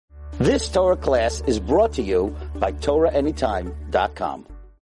This Torah class is brought to you by TorahAnytime.com.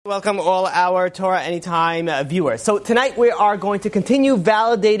 Welcome all our Torah Anytime viewers. So tonight we are going to continue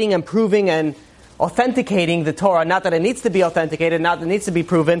validating and proving and authenticating the Torah. Not that it needs to be authenticated, not that it needs to be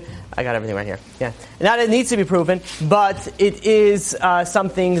proven. I got everything right here. Yeah, not that it needs to be proven, but it is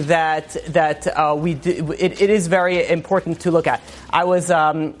something that we do. It is very important to look at. I was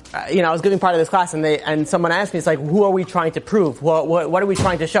I was giving part of this class, and someone asked me, it's like, who are we trying to prove? What are we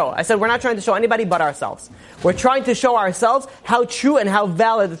trying to show? I said, we're not trying to show anybody but ourselves. We're trying to show ourselves how true and how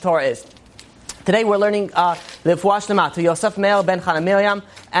valid the Torah is. Today we're learning Lefuah Shlema to Yosef Meir ben Chana Miriam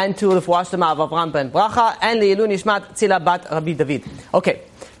and to Lefuah Shlema of Avram ben Bracha and Leilu Nishmat Tzila bat Rabbi David. Okay,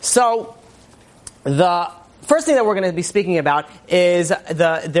 so the first thing that we're going to be speaking about is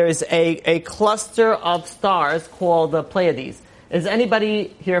there's a cluster of stars called the Pleiades. Is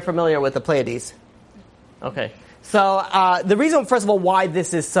anybody here familiar with the Pleiades? Okay, so the reason, first of all, why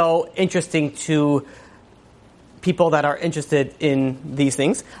this is so interesting to people that are interested in these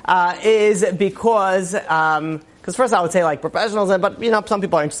things is because first I would say like professionals, but some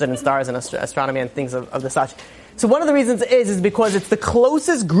people are interested in stars and astronomy and things of the such. So one of the reasons is because it's the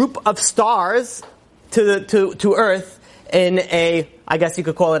closest group of stars to Earth in I guess you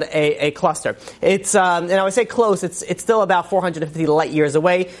could call it a cluster. It's and I would say close. It's still about 450 light years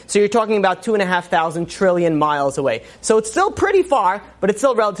away. So you're talking about 2,500 trillion miles away. So it's still pretty far, but it's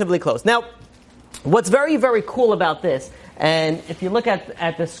still relatively close. Now, what's very, very cool about this, and if you look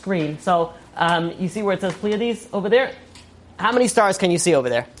at the screen, so you see where it says Pleiades over there? How many stars can you see over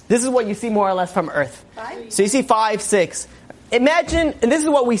there? This is what you see more or less from Earth. 5? So you see 5, 6. Imagine, and this is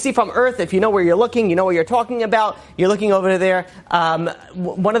what we see from Earth, if you know where you're looking, you know what you're talking about, you're looking over there.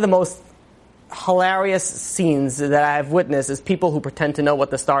 One of the most hilarious scenes that I've witnessed is people who pretend to know what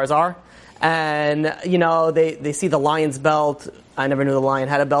the stars are. And, they see the lion's belt. I never knew the lion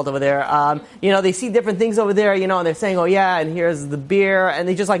had a belt over there. They see different things over there, and they're saying, oh yeah, and here's the beer, and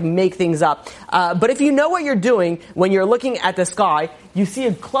they just like make things up. But if you know what you're doing when you're looking at the sky, you see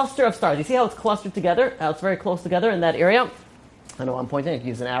a cluster of stars. You see how it's clustered together? How it's very close together in that area? I know I'm pointing, I can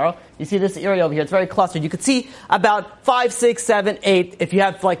use an arrow. You see this area over here, it's very clustered. You could see about 5, 6, 7, 8. If you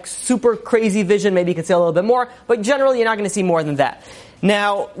have like super crazy vision, maybe you can see a little bit more, but generally you're not going to see more than that.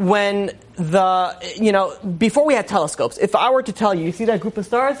 Now, when before we had telescopes, if I were to tell you, you see that group of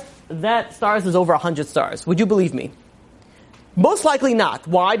stars? That stars is over 100 stars. Would you believe me? Most likely not.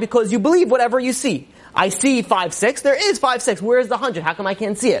 Why? Because you believe whatever you see. I see 5, 6. There is 5, 6. Where is the 100? How come I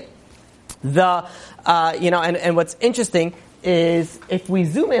can't see it? And what's interesting is if we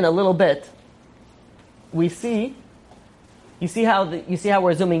zoom in a little bit, you see how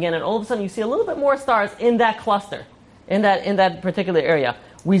we're zooming in, and all of a sudden you see a little bit more stars in that cluster. In that particular area.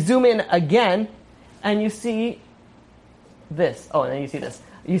 We zoom in again, and you see this. Oh, and then you see this.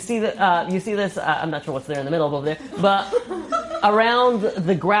 You see this. I'm not sure what's there in the middle over there, but around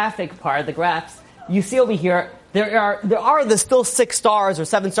the graphic part, the graphs, you see over here there are still 6 stars or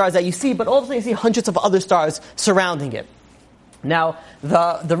 7 stars that you see, but all of a sudden you see hundreds of other stars surrounding it. Now,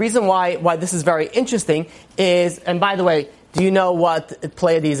 the reason why this is very interesting is, and by the way, do you know what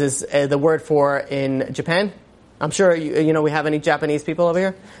Pleiades is the word for in Japan? I'm sure we have any Japanese people over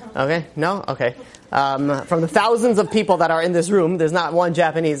here? Okay? No? Okay. From the thousands of people that are in this room, there's not one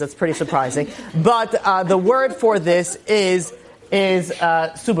Japanese. That's pretty surprising. But the word for this is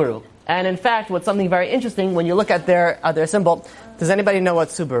Subaru. And in fact, what's something very interesting, when you look at their symbol, does anybody know what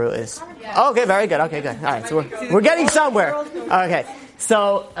Subaru is? Yeah. Oh, okay, very good. Okay, good. All right, so we're getting somewhere. Okay,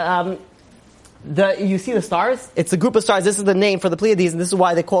 so you see the stars? It's a group of stars. This is the name for the Pleiades, and this is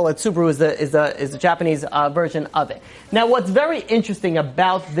why they call it Subaru. Is the Japanese version of it. Now, what's very interesting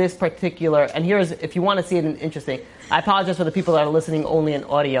about this particular, and here's, if you want to see it interesting, I apologize for the people that are listening only in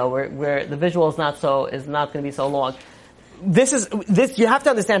audio, where the visual is not going to be so long. This you have to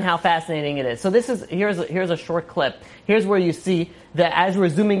understand how fascinating it is. So here's a short clip. Here's where you see that as we're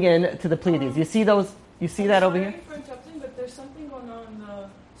zooming in to the Pleiades. You see that over here? Sorry for interrupting, but there's something going on the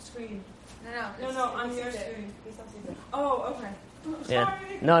screen. No, on your screen. Oh, okay. Sorry. Yeah.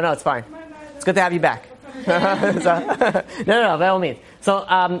 No, it's fine. It's good to have you back. No, by all means.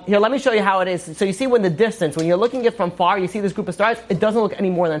 So here, let me show you how it is. So you see when you're looking at it from far, you see this group of stars, it doesn't look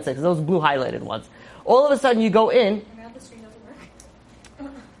any more than 6. Those blue highlighted ones. All of a sudden you go in.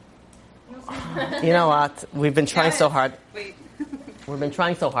 You know what? We've been trying so hard. We've been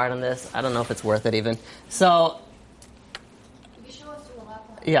trying so hard on this. I don't know if it's worth it even. So,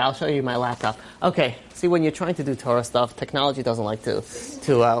 yeah, I'll show you my laptop. Okay. See, when you're trying to do Torah stuff, technology doesn't like to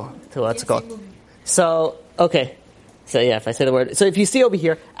what's it called? So, okay. So yeah, if I say the word, so if you see over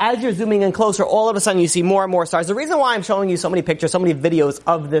here, as you're zooming in closer, all of a sudden you see more and more stars. The reason why I'm showing you so many pictures, so many videos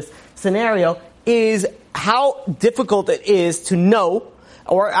of this scenario is how difficult it is to know,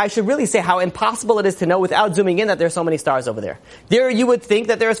 or I should really say how impossible it is to know without zooming in that there's so many stars over there. There you would think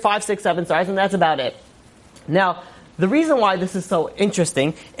that there's 5, 6, 7 stars and that's about it. Now, the reason why this is so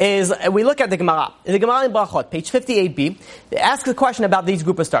interesting is we look at the Gemara. In the Gemara in Brachot, page 58b, it asks a question about these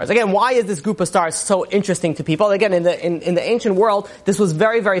group of stars. Again, why is this group of stars so interesting to people? Again, in the ancient world, this was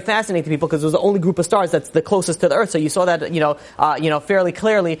very, very fascinating to people because it was the only group of stars that's the closest to the earth. So you saw that, fairly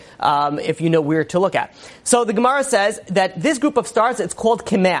clearly, if you know where to look at. So the Gemara says that this group of stars, it's called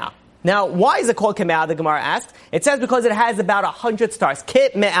Kimea. Now, why is it called Kimea, the Gemara asks? It says because it has about 100 stars.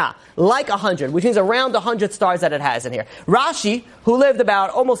 Kimea, like 100, which means around 100 stars that it has in here. Rashi, who lived about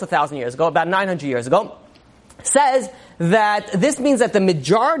almost 1,000 years ago, about 900 years ago, says that this means that the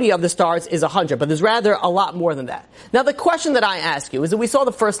majority of the stars is 100, but there's rather a lot more than that. Now, the question that I ask you is that we saw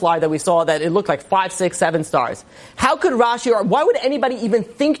the first slide that we saw that it looked like 5, 6, 7 stars. How could Rashi, or why would anybody even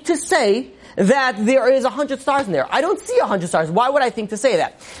think to say that there is 100 stars in there? I don't see 100 stars. Why would I think to say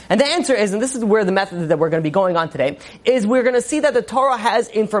that? And the answer is, and this is where the method that we're going to be going on today, is we're going to see that the Torah has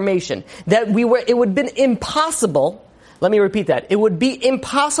information that it would have been impossible. Let me repeat that. It would be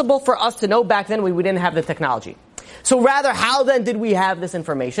impossible for us to know back then when we didn't have the technology. So rather, how then did we have this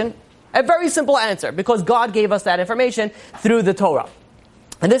information? A very simple answer, because God gave us that information through the Torah.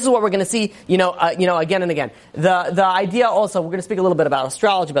 And this is what we're going to see, again and again. The idea also, we're going to speak a little bit about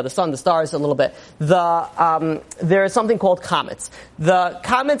astrology, about the sun, the stars, a little bit. There is something called comets. The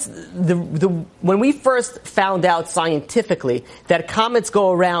comets, when we first found out scientifically that comets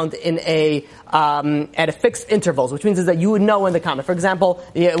go around in at a fixed intervals, which means is that you would know when the comet, for example,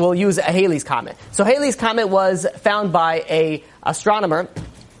 we'll use a Halley's Comet. So Halley's Comet was found by a astronomer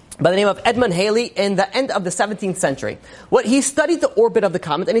by the name of Edmund Halley in the end of the 17th century. He studied the orbit of the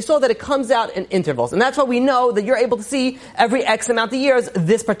comet and he saw that it comes out in intervals. And that's why we know that you're able to see every X amount of years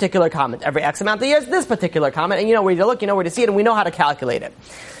this particular comet, every X amount of years this particular comet, and you know where to look, you know where to see it, and we know how to calculate it.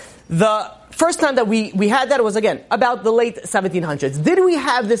 The first time that we had that was, again, about the late 1700s. Did we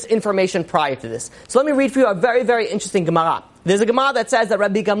have this information prior to this? So let me read for you a very, very interesting Gemara. There's a Gemara that says that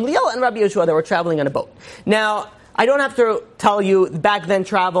Rabbi Gamliel and Rabbi Yeshua, they were traveling on a boat. Now, I don't have to tell you, back then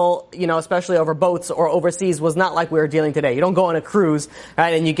travel, especially over boats or overseas, was not like we're dealing today. You don't go on a cruise,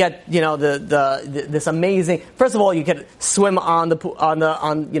 right, and you get, this amazing, first of all, you could swim on this,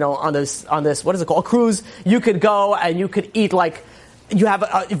 what is it called, a cruise. You could go and you could eat you have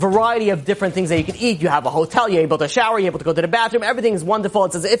a variety of different things that you can eat. You have a hotel, you're able to shower, you're able to go to the bathroom, everything is wonderful.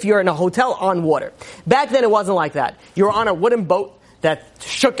 It's as if you're in a hotel on water. Back then it wasn't like that. You were on a wooden boat that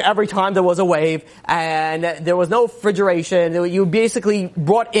shook every time there was a wave, and there was no refrigeration. You basically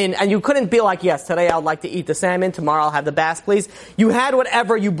brought in, and you couldn't be like, yes, today I'd like to eat the salmon, tomorrow I'll have the bass, please. You had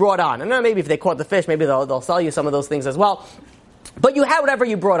whatever you brought on. And then maybe if they caught the fish, maybe they'll sell you some of those things as well. But you had whatever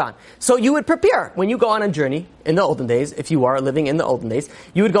you brought on. So you would prepare. When you go on a journey, in the olden days, if you are living in the olden days,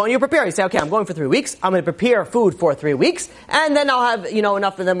 you would go and you prepare. You say, okay, I'm going for 3 weeks. I'm going to prepare food for 3 weeks. And then I'll have,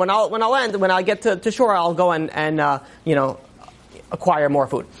 enough. And then when I get to shore, I'll go and acquire more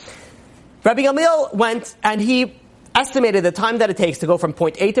food. Rabbi Gamliel went and he estimated the time that it takes to go from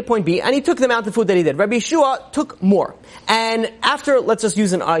point A to point B, and he took the amount of food that he did. Rabbi Yeshua took more. And after, let's just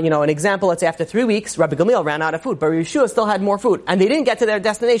use an example, let's say after 3 weeks, Rabbi Gamliel ran out of food, but Rabbi Yeshua still had more food, and they didn't get to their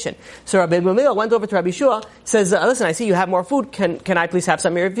destination. So Rabbi Gamliel went over to Rabbi Yeshua, says, listen, I see you have more food, can I please have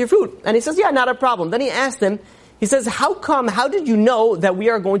some of your food? And he says, yeah, not a problem. Then he asked him, he says, how did you know that we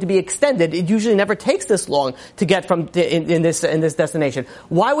are going to be extended? It usually never takes this long to get from in this destination.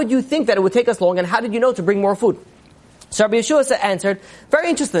 Why would you think that it would take us long, and how did you know to bring more food? So Rabbi Yeshua answered, very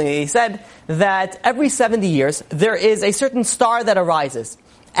interestingly, he said that every 70 years there is a certain star that arises.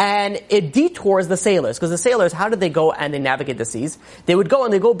 And it detours the sailors, because the sailors, how did they go and they navigate the seas? They would go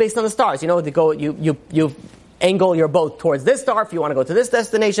and they go based on the stars. They go, you angle your boat towards this star if you want to go to this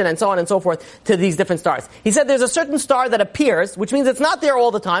destination, and so on and so forth to these different stars. He said there's a certain star that appears, which means it's not there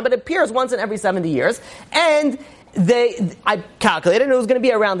all the time, but it appears once in every 70 years. And I calculated it was going to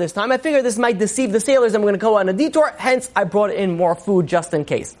be around this time. I figured this might deceive the sailors and we're going to go on a detour, hence I brought in more food just in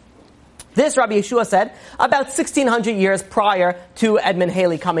case. This, Rabbi Yeshua said, about 1,600 years prior to Edmund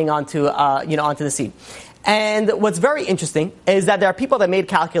Halley coming onto the scene. And what's very interesting is that there are people that made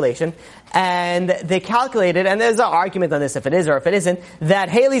calculation, and they calculated, and there's an argument on this, if it is or if it isn't, that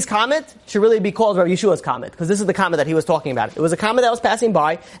Halley's Comet should really be called Rabbi Yeshua's Comet, because this is the comet that he was talking about. It was a comet that was passing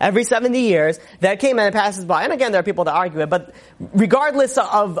by every 70 years, that came and it passes by. And again, there are people that argue it, but regardless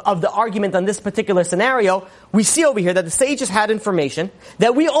of the argument on this particular scenario, we see over here that the sages had information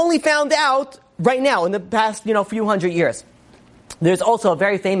that we only found out right now, in the past, few hundred years, there's also a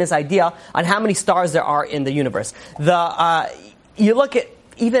very famous idea on how many stars there are in the universe. You look at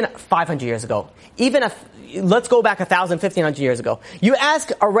even 500 years ago, let's go back 1,000, 1,500 years ago. You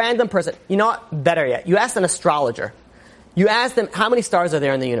ask a random person, you know what, better yet, you ask an astrologer. You ask them, how many stars are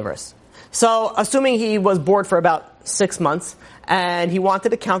there in the universe? So, assuming he was bored for about 6 months, and he wanted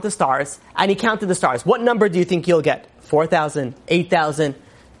to count the stars, and he counted the stars, what number do you think you'll get? 4,000, 8,000?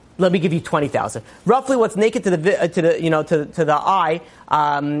 Let me give you 20,000. Roughly what's naked to the eye,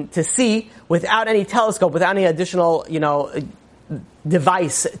 to see, without any telescope, without any additional,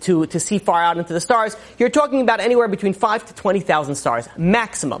 device to see far out into the stars, you're talking about anywhere between 5 to 20,000 stars,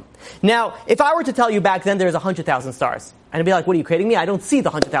 maximum. Now, if I were to tell you back then there's 100,000 stars, and I'd be like, what are you kidding me? I don't see the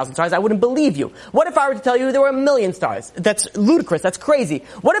 100,000 stars. I wouldn't believe you. What if I were to tell you there were 1,000,000 stars? That's ludicrous. That's crazy.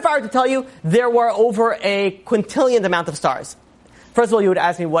 What if I were to tell you there were over a quintillion amount of stars? First of all, you would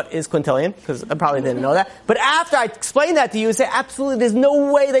ask me what is quintillion, because I probably didn't know that. But after I explain that to you, you say, absolutely, there's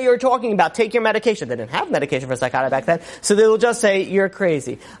no way that you're talking about. Take your medication. They didn't have medication for psychotic back then, so they will just say, you're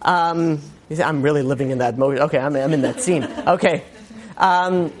crazy. You say, I'm really living in that mode. Okay, I'm in that scene. Okay.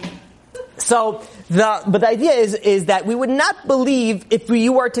 But the idea is that we would not believe if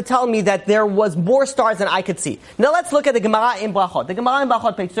you were to tell me that there was more stars than I could see. Now let's look at the Gemara in Brachot. The Gemara in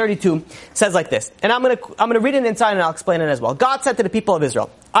Brachot, page 32, says like this. And I'm gonna read it inside and I'll explain it as well. God said to the people of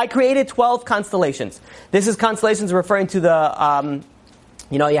Israel, I created 12 constellations. This is constellations referring to the,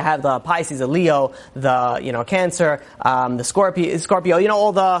 you have the Pisces, the Leo, the, Cancer, the Scorpio,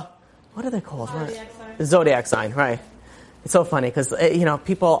 all the, what are they called? The zodiac sign, right. It's so funny because,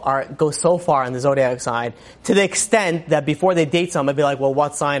 people go so far in the zodiac sign to the extent that before they date someone, they'd be like, well,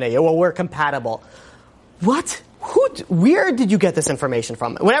 what sign are you? Well, we're compatible. What? Where did you get this information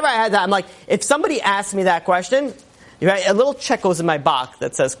from? Whenever I had that, I'm like, if somebody asks me that question, a little check goes in my box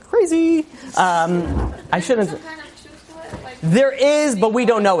that says, crazy. I shouldn't. Some kind of truth to it? Like, there is, but we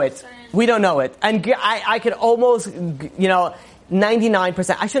don't know it. We don't know it. And I could almost,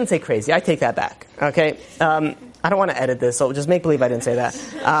 99%, I shouldn't say crazy. I take that back. Okay? I don't want to edit this, so just make believe I didn't say that.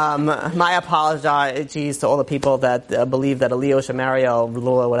 My apologies to all the people that believe that a Leo should marry a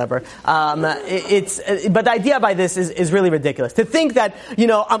Lula or whatever. But the idea by this is really ridiculous. To think that,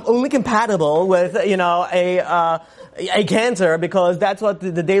 I'm only compatible with, a Cancer because that's what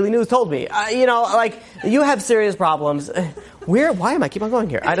the Daily News told me. You have serious problems. Why am I keep on going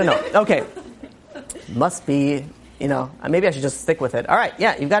here? I don't know. Okay. Must be... maybe I should just stick with it. All right,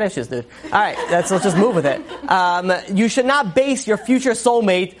 yeah, you've got issues, dude. All right, let's just move with it. You should not base your future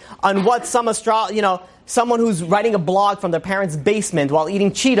soulmate on what someone who's writing a blog from their parents' basement while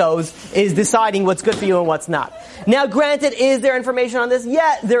eating Cheetos is deciding what's good for you and what's not. Now, granted, is there information on this?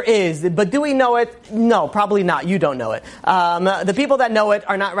 Yeah, there is. But do we know it? No, probably not. You don't know it. The people that know it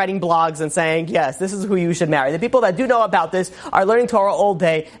are not writing blogs and saying, yes, this is who you should marry. The people that do know about this are learning Torah all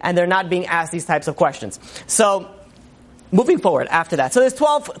day, and they're not being asked these types of questions. So, moving forward after that. So there's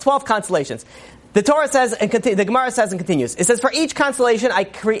 12 constellations. The Torah says, the Gemara says and continues. It says, for each constellation I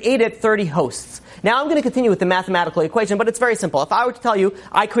created 30 hosts. Now I'm going to continue with the mathematical equation, but it's very simple. If I were to tell you,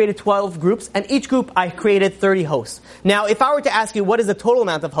 I created 12 groups, and each group I created 30 hosts. Now, if I were to ask you what is the total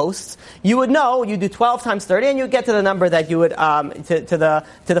amount of hosts, you would know, you do 12 times 30, and you get to the number that you would, to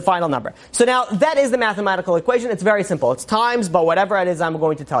the final number. So now, that is the mathematical equation. It's very simple. It's times, but whatever it is I'm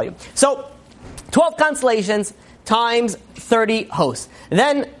going to tell you. So, 12 constellations, times 30 hosts.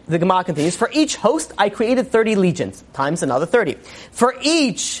 Then the Gemara continues, for each host I created 30 legions, times another 30. For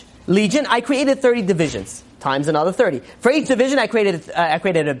each legion I created 30 divisions, times another 30. For each division I created a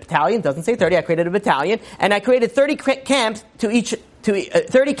battalion, doesn't say 30, I created a battalion, and I created 30 camps to each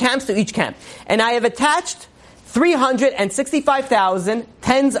 30 camps to each camp. And I have attached 365,000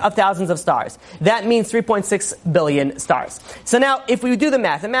 tens of thousands of stars. That means 3.6 billion stars. So now, if we do the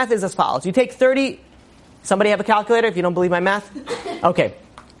math is as follows. You take 30... Somebody have a calculator if you don't believe my math? Okay.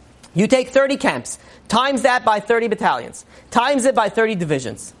 You take 30 camps, times that by 30 battalions, times it by 30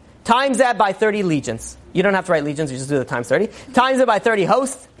 divisions, times that by 30 legions. You don't have to write legions, you just do the times 30. Times it by 30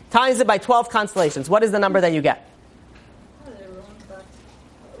 hosts, times it by 12 constellations. What is the number that you get?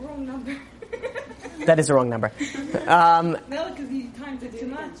 Wrong number. That is the wrong number. No, because you timed it too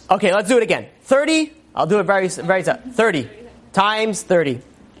much. Okay, let's do it again. 30, I'll do it very simple. 30 times 30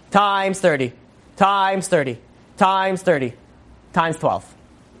 times 30. Times 30, times 30, times 12.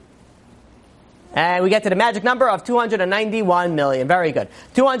 And we get to the magic number of 291 million. Very good.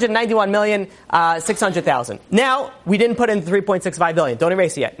 291,600,000. Now, we didn't put in 3.65 billion. Don't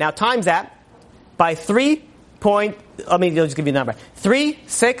erase it yet. Now, times that by let me just give you the number.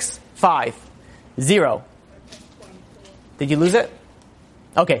 3650. Did you lose it?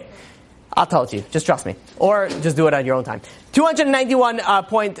 Okay. I'll tell it to you. Just trust me. Or just do it on your own time.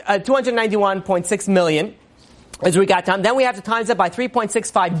 291.6 million is we got time. Then we have to times it by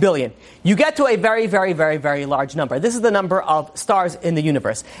 3.65 billion. You get to a very, very, very, very large number. This is the number of stars in the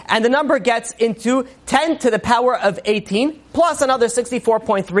universe. And the number gets into 10 to the power of 18 plus another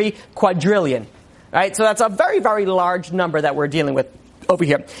 64.3 quadrillion. Right? So that's a very, very large number that we're dealing with over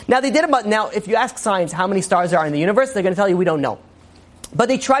here. Now if you ask science how many stars there are in the universe, they're going to tell you we don't know. But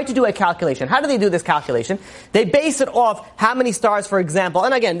they try to do a calculation. How do they do this calculation? They base it off how many stars, for example,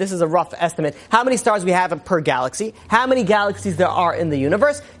 and again, this is a rough estimate, how many stars we have per galaxy, how many galaxies there are in the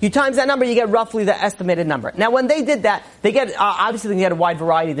universe. You times that number, you get roughly the estimated number. Now, when they did that, they get, obviously they get a wide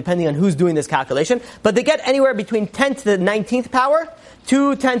variety depending on who's doing this calculation, but they get anywhere between 10 to the 19th power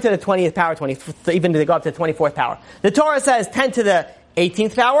to 10 to the 20th power, even they go up to the 24th power. The Torah says 10 to the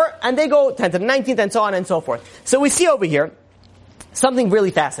 18th power, and they go 10 to the 19th, and so on and so forth. So we see over here something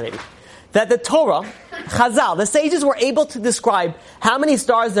really fascinating. That the Torah, Chazal, the sages were able to describe how many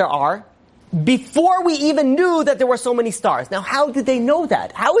stars there are before we even knew that there were so many stars. Now, how did they know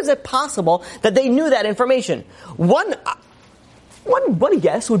that? How is it possible that they knew that information? One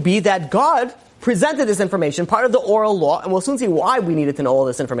guess would be that God presented this information, part of the oral law, and we'll soon see why we needed to know all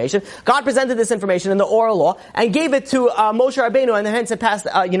this information. God presented this information in the oral law and gave it to Moshe Rabbeinu, and hence it passed,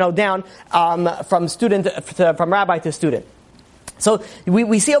 down from rabbi to student. So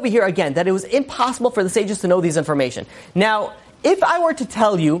we see over here again that it was impossible for the sages to know these information. Now, if I were to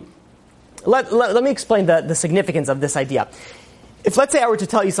tell you, let me explain the significance of this idea. If let's say I were to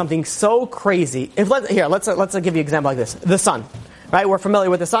tell you something so crazy, let's give you an example like this. The sun, right? We're familiar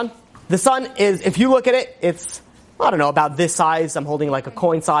with the sun. The sun is, if you look at it, it's, I don't know, about this size. I'm holding like a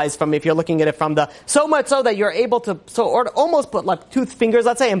coin size if you're looking at it from so much so that you're able to, or almost put like 2 fingers,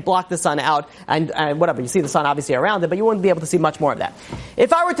 let's say, and block the sun out and whatever. You see the sun obviously around it, but you wouldn't be able to see much more of that.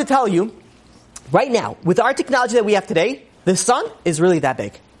 If I were to tell you, right now, with our technology that we have today, the sun is really that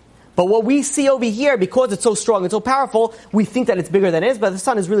big. But what we see over here, because it's so strong and so powerful, we think that it's bigger than it is, but the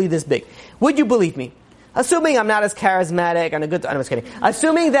sun is really this big. Would you believe me? Assuming I'm not as charismatic and I'm just kidding.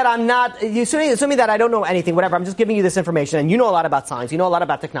 Assuming that I don't know anything, whatever, I'm just giving you this information, and you know a lot about science, you know a lot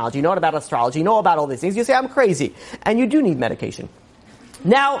about technology, you know about astrology, you know about all these things, you say I'm crazy. And you do need medication.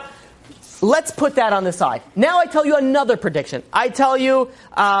 Now, let's put that on the side. Now I tell you another prediction. I tell you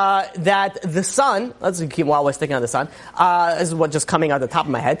that the sun, let's keep while we're sticking on the sun, this is what's just coming out of the top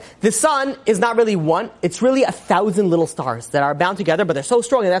of my head. The sun is not really one, it's really 1,000 little stars that are bound together, but they're so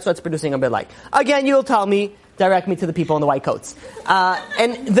strong, and that's what's producing a bit light. Again, you'll tell me, direct me to the people in the white coats.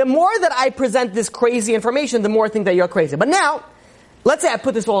 And the more that I present this crazy information, the more I think that you're crazy. But now, let's say I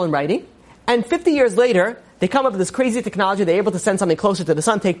put this all in writing, and 50 years later, they come up with this crazy technology, they're able to send something closer to the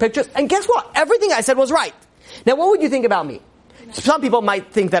sun, take pictures, and guess what? Everything I said was right. Now, what would you think about me? Some people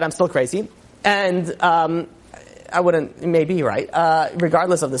might think that I'm still crazy, and I wouldn't, maybe you're right,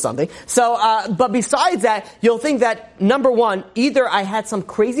 regardless of the something. So, but besides that, you'll think that, number one, either I had some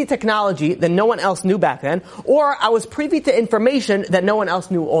crazy technology that no one else knew back then, or I was privy to information that no one else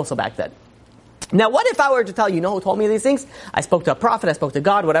knew also back then. Now, what if I were to tell you, who told me these things? I spoke to a prophet, I spoke to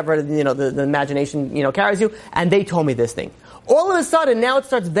God, whatever, the imagination, carries you, and they told me this thing. All of a sudden, now it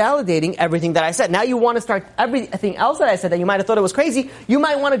starts validating everything that I said. Now you want to start everything else that I said that you might have thought it was crazy, you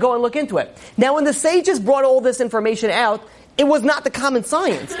might want to go and look into it. Now, when the sages brought all this information out, it was not the common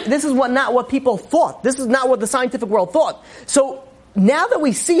science. This is not what people thought. This is not what the scientific world thought. So, now that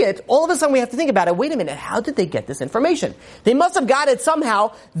we see it, all of a sudden we have to think about it. Wait a minute, how did they get this information? They must have got it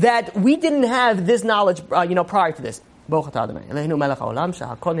somehow that we didn't have this knowledge, prior to this.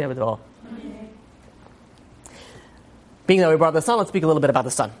 Being that we brought the sun, let's speak a little bit about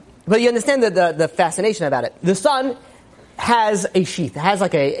the sun. But you understand the fascination about it. The sun has a sheath, has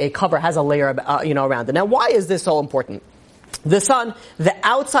like a cover, has a layer, around it. Now, why is this so important? The sun, the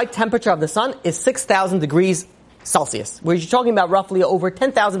outside temperature of the sun is 6,000 degrees Celsius. We're talking about roughly over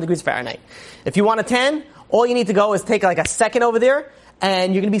 10,000 degrees Fahrenheit. If you want to tan, all you need to go is take like a second over there,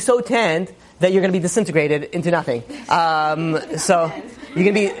 and you're going to be so tanned that you're going to be disintegrated into nothing. So you're going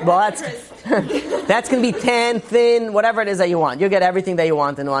to be, that's going to be tan, thin, whatever it is that you want. You'll get everything that you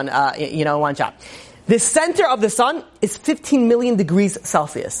want in one shot. The center of the sun is 15 million degrees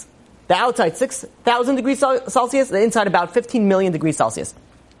Celsius. The outside 6,000 degrees Celsius, the inside about 15 million degrees Celsius.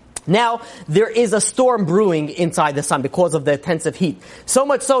 Now, there is a storm brewing inside the sun because of the intensive heat. So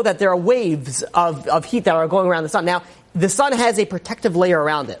much so that there are waves of heat that are going around the sun. Now, the sun has a protective layer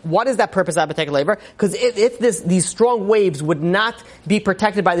around it. What is that purpose of that protective layer? Because if these strong waves would not be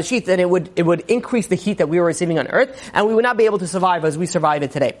protected by the sheath, then it would increase the heat that we were receiving on Earth, and we would not be able to survive as we survive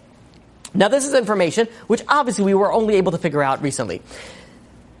it today. Now, this is information which obviously we were only able to figure out recently.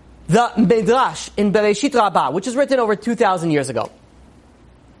 The Midrash in Bereshit Rabbah, which is written over 2,000 years ago.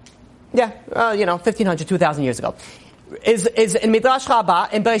 1,500, 2,000 years ago. Is in Midrash Rabbah,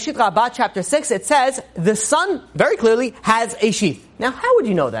 in Bereshit Rabbah, chapter 6, it says, the sun, very clearly, has a sheath. Now, how would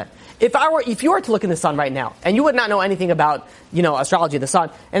you know that? If you were to look in the sun right now, and you would not know anything about, astrology of the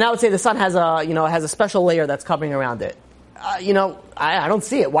sun, and I would say the sun has a special layer that's covering around it. I don't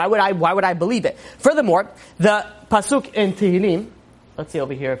see it. Why would I believe it? Furthermore, the pasuk in Tehillim, let's see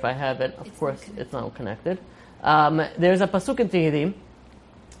over here if I have it. Of course, it's not connected. There's a pasuk in Tehillim.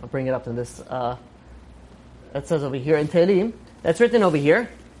 I'll bring it up to this. It says over here in Tehillim. That's written over here.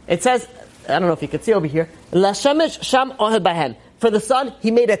 It says, I don't know if you can see over here, Lashemesh sham ohel bahem. For the sun,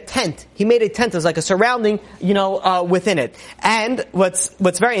 he made a tent. He made a tent as like a surrounding, within it. And what's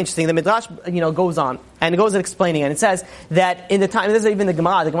very interesting, the Midrash, goes on, and it goes on explaining, and it says that in the time, this is even the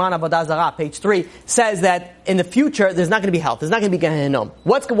Gemara in Avodah Zarah, page 3, says that in the future, there's not going to be hell. There's not going to be Gehinnom.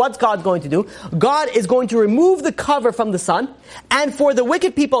 What's God going to do? God is going to remove the cover from the sun, and for the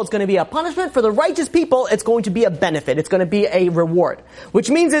wicked people, it's going to be a punishment. For the righteous people, it's going to be a benefit. It's going to be a reward. Which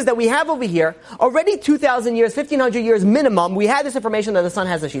means is that we have over here, already 2,000 years, 1,500 years minimum, we had this information that the sun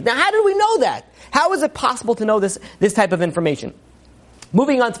has a sheath. Now, how did we know that? How is it possible to know this type of information?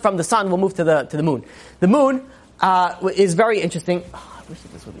 Moving on from the sun, we'll move to the moon. The moon is very interesting. Oh, I wish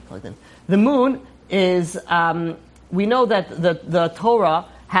that this would be plugged in. The moon is, we know that the Torah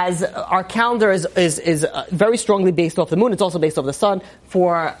has, our calendar is very strongly based off the moon. It's also based off the sun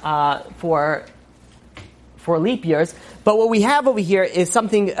for leap years. But what we have over here is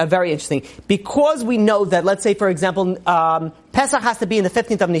something very interesting. Because we know that, let's say, for example, Pesach has to be in the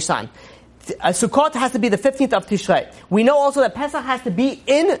 15th of Nisan. Sukkot has to be the 15th of Tishrei. We know also that Pesach has to be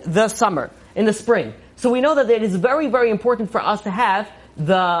in the summer, in the spring. So we know that it is very, very important for us to have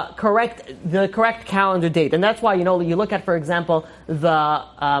the correct calendar date. And that's why, you look at, for example,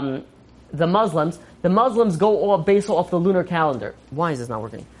 the Muslims. The Muslims go all based off the lunar calendar. Why is this not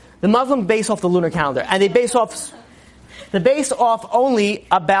working? The Muslims base off the lunar calendar. And they base off only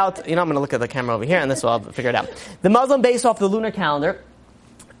about, I'm going to look at the camera over here, and this will I'll figure it out. The Muslim base off the lunar calendar.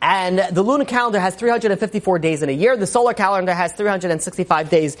 And the lunar calendar has 354 days in a year. The solar calendar has 365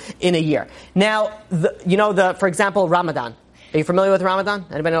 days in a year. Now, for example, Ramadan. Are you familiar with Ramadan?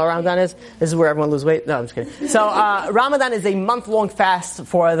 Anybody know what Ramadan is? This is where everyone loses weight. No, I'm just kidding. So, Ramadan is a month-long fast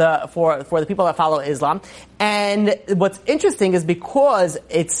for the people that follow Islam. And what's interesting is because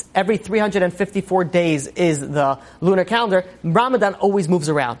it's every 354 days is the lunar calendar, Ramadan always moves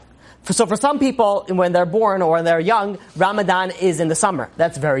around. So for some people, when they're born or when they're young, Ramadan is in the summer.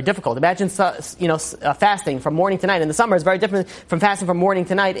 That's very difficult. Imagine, fasting from morning to night in the summer is very different from fasting from morning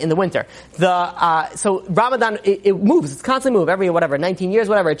to night in the winter. So Ramadan, it moves. It's constantly move every 19 years,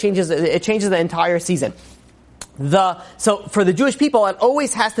 whatever. It changes the entire season. So for the Jewish people, it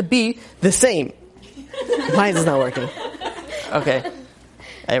always has to be the same. Why is this not working? Okay.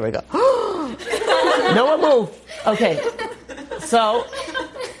 There we go. No one move. Okay. So,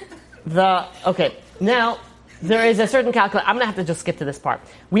 now, there is a certain calculation. I'm going to have to just skip to this part.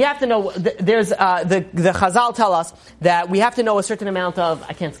 We have to know, there's, the Chazal tell us that we have to know a certain amount of,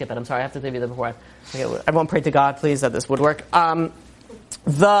 I can't skip it, I'm sorry, I have to give you the before. Okay, everyone pray to God, please, that this would work.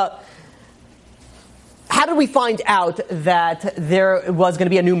 How did we find out that there was going to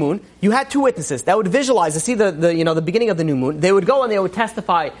be a new moon? You had two witnesses that would visualize to see the beginning of the new moon. They would go and they would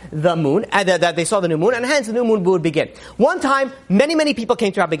testify the moon, and that they saw the new moon, and hence the new moon would begin. One time, many people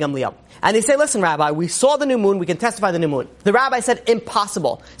came to Rabbi Gamliel, and they say, "Listen, Rabbi, we saw the new moon. We can testify the new moon." The rabbi said,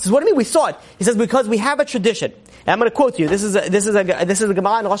 "Impossible." He says, "What do you mean we saw it?" He says, "Because we have a tradition." And I'm going to quote you. This is a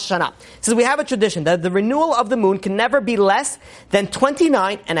Gemara in Rosh Hashanah. It says, we have a tradition that the renewal of the moon can never be less than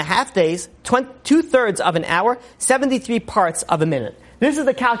 29 and a half days, 2/3 of an hour, 73 parts of a minute. This is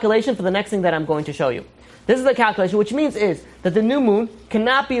the calculation for the next thing that I'm going to show you. This is the calculation, which means is that the new moon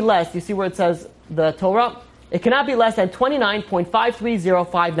cannot be less, you see where it says the Torah? It cannot be less than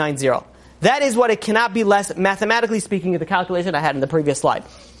 29.530590. That is what it cannot be less, mathematically speaking, of the calculation I had in the previous slide.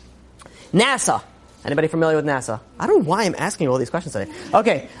 NASA. Anybody familiar with NASA? I don't know why I'm asking you all these questions today.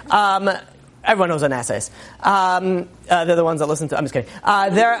 Okay. Everyone knows what NASA is. They're the ones that listen to, I'm just kidding.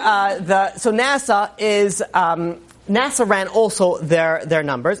 So NASA is, NASA ran also their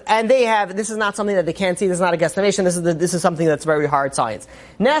numbers, and they have, this is not something that they can't see, this is not a guesstimation, this is something that's very hard science.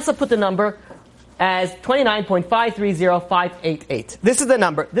 NASA put the number as 29.530588. This is the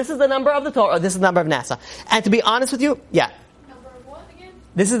number. This is the number of the Torah, this is the number of NASA. And to be honest with you,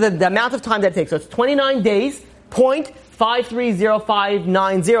 this is the amount of time that it takes. So it's 29 days,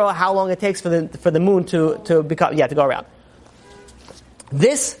 0.530590, how long it takes for the moon to go around.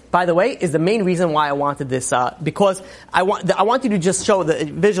 This, by the way, is the main reason why I wanted this, because I want you to just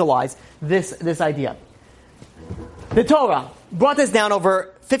visualize this idea. The Torah brought this down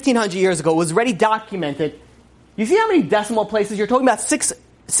over 1,500 years ago. It was already documented. You see how many decimal places? You're talking about six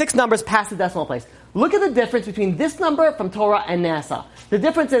numbers past the decimal place. Look at the difference between this number from Torah and NASA. The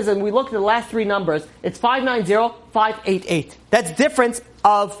difference is, when we look at the last three numbers, it's 590,588. That's difference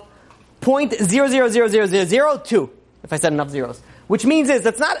of 0.000002, if I said enough zeros. Which means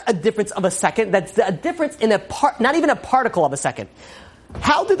that's not a difference of a second, that's a difference in not even a particle of a second.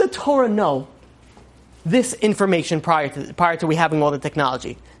 How did the Torah know this information prior to we having all the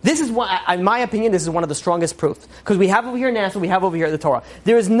technology? This is in my opinion, this is one of the strongest proofs. Because we have over here NASA, we have over here the Torah.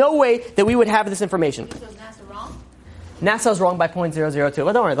 There is no way that we would have this information. So is NASA wrong? NASA's wrong by 0.002.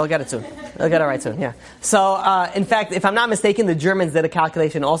 But don't worry, they'll get it soon. They'll get it right soon, yeah. So, in fact, if I'm not mistaken, the Germans did a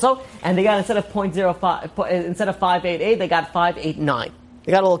calculation also, and they got, instead of 588, they got 589.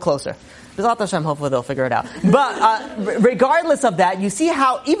 They got a little closer. B'ezrat Hashem, hopefully they'll figure it out. But regardless of that, you see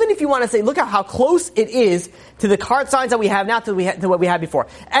how, even if you want to say, look at how close it is to the card signs that we have now to what we had before.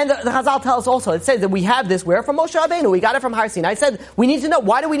 And the Chazal tells us also, it says that we have this, where? From Moshe Rabbeinu. We got it from Har Sinai. I said, we need to know.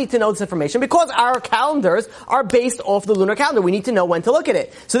 Why do we need to know this information? Because our calendars are based off the lunar calendar. We need to know when to look at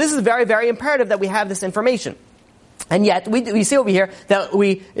it. So this is very, very imperative that we have this information. And yet, we see over here that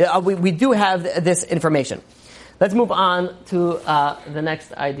we do have this information. Let's move on to the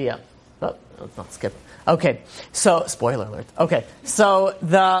next idea. Oh, let's not skip. Okay, so, spoiler alert. Okay, so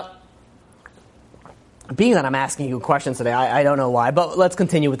being that I'm asking you questions today, I don't know why, but let's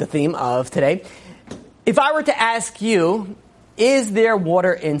continue with the theme of today. If I were to ask you, is there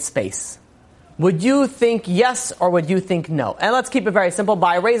water in space? Would you think yes or would you think no? And let's keep it very simple.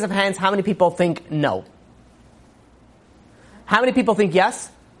 By a raise of hands, how many people think no? How many people think yes?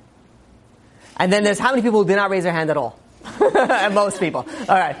 And then there's how many people who did not raise their hand at all? Most people.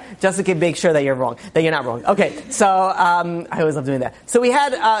 All right, just to make sure that you're wrong, that you're not wrong. Okay, so I always love doing that. So we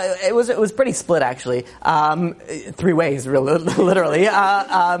had it was pretty split actually, 3 ways, really, literally.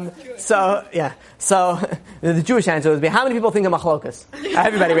 So yeah, so the Jewish answer would be, how many people think of machlokas?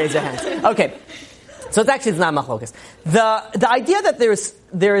 Everybody raise their hands. Okay. So it's not machlokas. The idea that there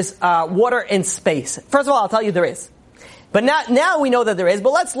is water in space. First of all, I'll tell you there is. But now we know that there is,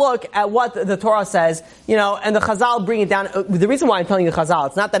 but let's look at what the Torah says, and the Chazal bring it down. The reason why I'm telling you Chazal,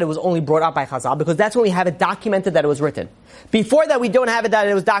 it's not that it was only brought up by Chazal, because that's when we have it documented that it was written. Before that, we don't have it that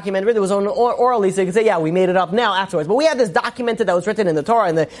it was documented, it was orally, so you can say, yeah, we made it up now afterwards. But we have this documented that was written in the Torah,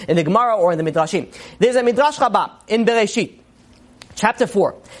 in the Gemara, or in the Midrashim. There's a Midrash Rabbah in Bereshit, chapter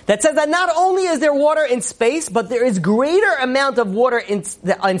 4, that says that not only is there water in space, but there is greater amount of water in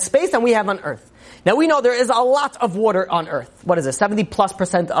space than we have on Earth. Now we know there is a lot of water on Earth. What is it?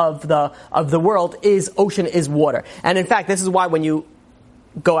 70+% of the world ocean is water. And in fact, this is why when you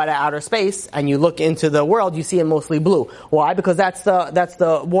go out of outer space and you look into the world, you see it mostly blue. Why? Because that's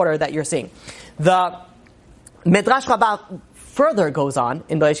the water that you're seeing. The Midrash Rabbah further goes on,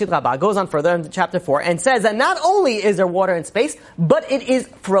 in Bereshit Rabbah, goes on further in chapter 4, and says that not only is there water in space, but it is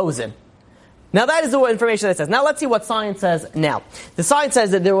frozen. Now that is the information that it says. Now let's see what science says now. The science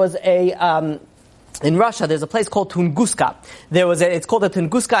says that there was in Russia, there's a place called Tunguska. It's called the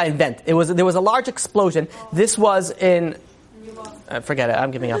Tunguska event. There was a large explosion. This was in, forget it, I'm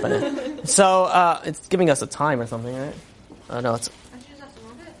giving up on it. So, it's giving us a time or something, right? No, it's, Don't you just have to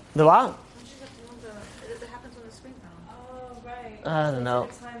move it? the what? Don't you just have to move it happens on the screen now. Oh, right. I don't know.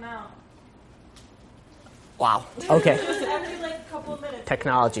 Time out. Wow. Okay. Every a couple of minutes.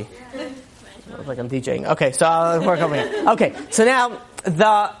 Technology. Looks like I'm DJing. Okay, so I'll work over here. Okay, so now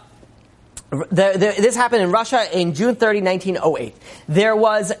this happened in Russia in June 30, 1908. There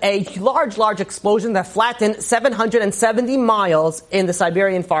was a large explosion that flattened 770 miles in the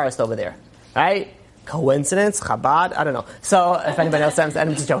Siberian forest over there. Right? Coincidence? Chabad? I don't know. So, if anybody else says that,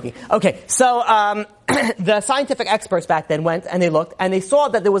 I'm just joking. Okay, so the scientific experts back then went and they looked and they saw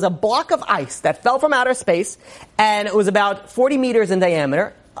that there was a block of ice that fell from outer space, and it was about 40 meters in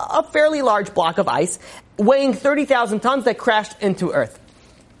diameter, a fairly large block of ice, weighing 30,000 tons that crashed into Earth.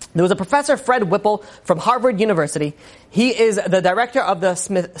 There was a professor, Fred Whipple, from Harvard University. He is the director of the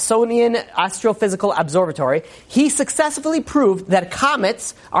Smithsonian Astrophysical Observatory. He successfully proved that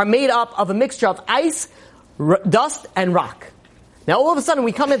comets are made up of a mixture of ice, dust, and rock. Now, all of a sudden,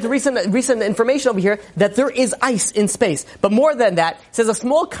 we come into recent information over here that there is ice in space. But more than that, it says a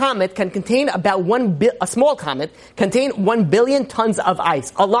small comet can contain about 1 billion tons of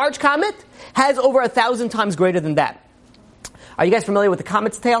ice. A large comet has over 1,000 times greater than that. Are you guys familiar with the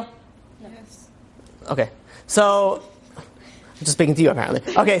comet's tail? Yes. Okay. So, I'm just speaking to you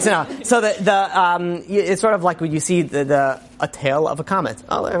apparently. Okay, so now, it's sort of like when you see the a tail of a comet.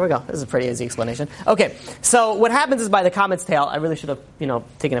 Oh, there we go. This is a pretty easy explanation. Okay, so what happens is by the comet's tail, I really should have,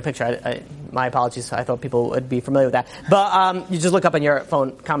 taken a picture. My apologies. I thought people would be familiar with that. But you just look up on your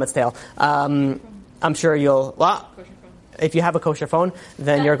phone, comet's tail. I'm sure if you have a kosher phone,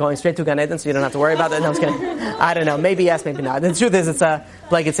 then you're going straight to Gan Eden, so you don't have to worry about that. No, I'm just kidding. I don't know. Maybe yes, maybe not. The truth is, it's a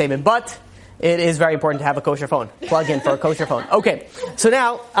blanket statement. But it is very important to have a kosher phone. Plug in for a kosher phone. Okay, so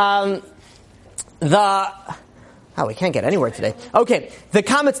now we can't get anywhere today. Okay, the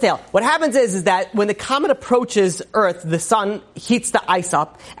comet's tail. What happens is that when the comet approaches Earth, the sun heats the ice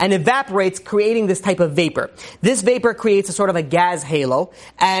up and evaporates, creating this type of vapor. This vapor creates a sort of a gas halo,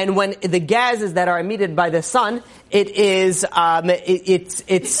 and when the gases that are emitted by the sun, when it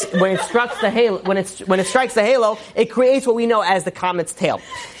strikes the halo, it creates what we know as the comet's tail.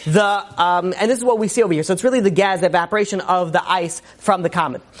 And this is what we see over here. So it's really the gas evaporation of the ice from the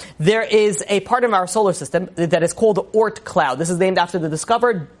comet. There is a part of our solar system that is called the Oort cloud. This is named after the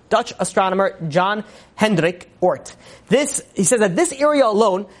discovered Dutch astronomer John Hendrik Oort. He says that this area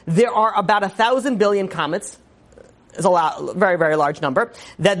alone, there are about 1,000 billion comets. It's a very, very large number.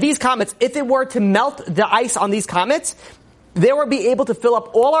 That these comets, if it were to melt the ice on these comets, they would be able to fill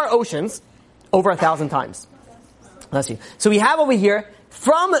up all our oceans over 1,000 times. Let's see. So we have over here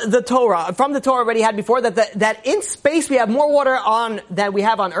from the Torah already had before that in space we have more water than we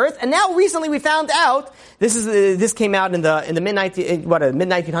have on Earth, and now recently we found out this came out in the mid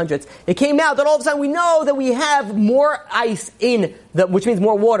 1900s. It came out that all of a sudden we know that we have more ice which means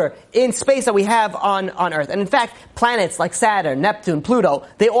more water in space that we have on Earth, and in fact planets like Saturn, Neptune, Pluto,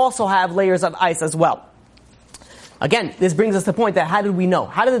 they also have layers of ice as well. Again, this brings us to the point that how did we know?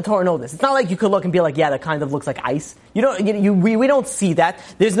 How did the Torah know this? It's not like you could look and be like, yeah, that kind of looks like ice. We don't see that.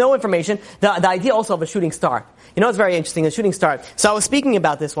 There's no information. The idea also of a shooting star. It's very interesting, a shooting star. So I was speaking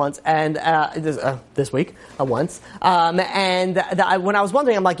about this once, and this week, once. When I was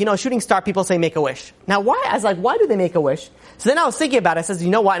wondering, I'm like, a shooting star, people say make a wish. Now why? I was like, why do they make a wish? So then I was thinking about it. I says,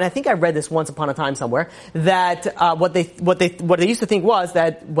 you know what? And I think I read this once upon a time somewhere, that what they used to think was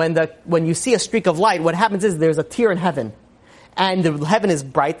that when you see a streak of light, what happens is there's a tear in heaven. And the heaven is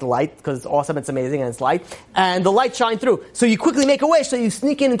bright, the light, because it's awesome, it's amazing, and it's light. And the light shines through. So you quickly make a wish, so you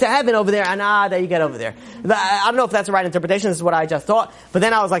sneak into heaven over there, and there you get over there. I don't know if that's the right interpretation, this is what I just thought. But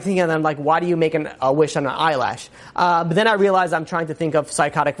then I was like thinking, and I'm like, why do you make a wish on an eyelash? But then I realized I'm trying to think of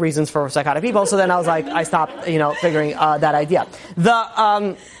psychotic reasons for psychotic people, so then I was like, I stopped, figuring that idea.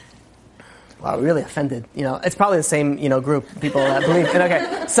 Wow, really offended. It's probably the same, group of people that believe.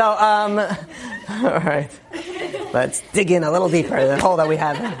 Okay, so, all right. Let's dig in a little deeper, the hole that we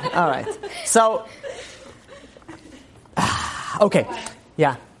have. All right. So, okay.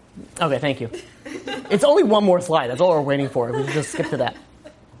 Yeah. Okay, thank you. It's only one more slide. That's all we're waiting for. We can just skip to that.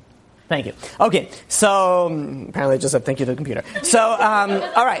 Thank you. Okay, so, apparently I just said thank you to the computer. So,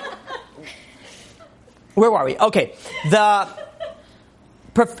 all right. Where were we? Okay.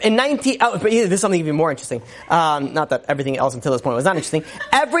 This is something even more interesting. Not that everything else until this point was not interesting.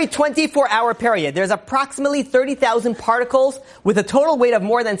 Every 24-hour period, there's approximately 30,000 particles with a total weight of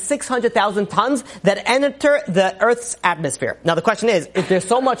more than 600,000 tons that enter the Earth's atmosphere. Now the question is, if there's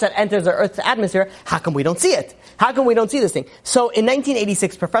so much that enters the Earth's atmosphere, how come we don't see it? How come we don't see this thing? So in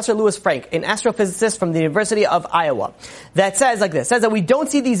 1986, Professor Louis Frank, an astrophysicist from the University of Iowa, says that we don't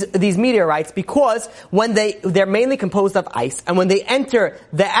see these meteorites because when they're mainly composed of ice, and when they enter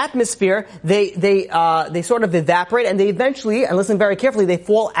the atmosphere, they sort of evaporate, and they eventually, and listen very carefully, they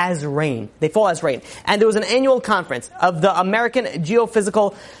fall as rain. And there was an annual conference of the American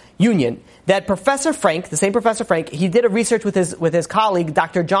Geophysical Union that Professor Frank, the same Professor Frank, he did a research with his colleague,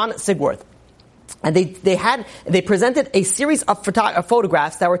 Dr. John Sigworth. And they presented a series of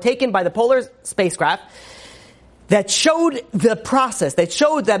photographs that were taken by the Polar spacecraft that showed the process, that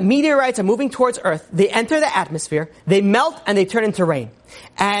showed that meteorites are moving towards Earth. They enter the atmosphere, they melt, and they turn into rain.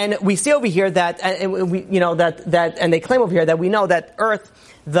 And we see over here that, and they claim over here that we know that Earth,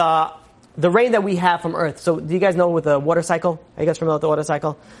 the rain that we have from Earth. So do you guys know with the water cycle? Are you guys familiar with the water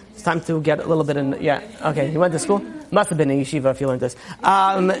cycle? It's time to get a little bit in, yeah. Okay, you went to school? Must have been in yeshiva if you learned this.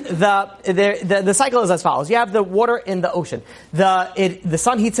 The cycle is as follows. You have the water in the ocean. The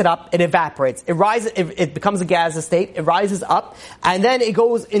sun heats it up, it evaporates. It rises, it becomes a gaseous state, it rises up, and then it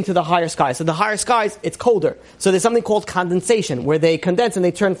goes into the higher skies. So the higher skies, it's colder. So there's something called condensation, where they condense and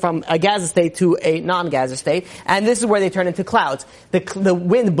they turn from a gaseous state to a non-gaseous state, and this is where they turn into clouds. The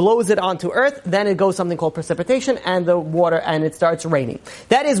wind blows it onto Earth, then it goes something called precipitation, and the water, and it starts raining.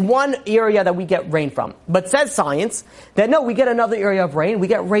 That is one area that we get rain from. But says science that no, we get another area of rain. We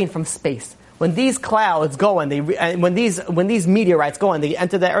get rain from space. When these clouds go and when these meteorites go and they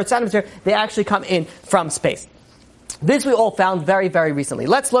enter the Earth's atmosphere, they actually come in from space. This we all found very, very recently.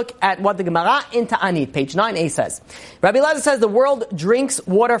 Let's look at what the Gemara in Ta'anit, page 9a says. Rabbi Elazar says the world drinks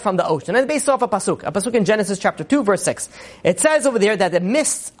water from the ocean. And it's based off a pasuk in Genesis chapter 2, verse 6. It says over there that the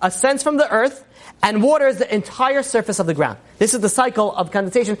mist ascends from the earth and waters the entire surface of the ground. This is the cycle of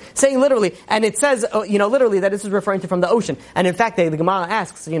condensation, saying literally, and it says, literally that this is referring to from the ocean. And in fact, the Gemara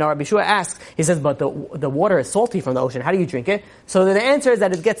asks, Rabbi Shua asks, he says, but the water is salty from the ocean. How do you drink it? So the answer is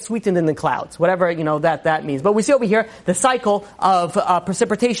that it gets sweetened in the clouds, whatever, that means. But we see over here the cycle of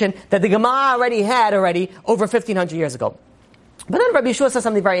precipitation that the Gemara had over 1,500 years ago. But then Rabbi Yeshua says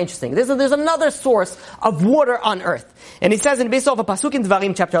something very interesting. There's another source of water on earth. And he says in based off a pasuk in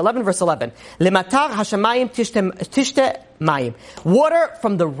Dvarim, chapter 11, verse 11, Lematar hashamayim tishte mayim. Water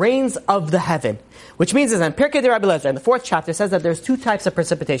from the rains of the heaven. Which means, in Pirkei de Rabbi Elazar, in the 4th chapter, says that there's 2 types of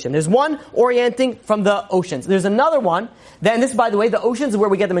precipitation. There's one orienting from the oceans. There's another one, then this, by the way, the oceans is where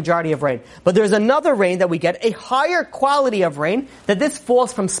we get the majority of rain. But there's another rain that we get, a higher quality of rain, that this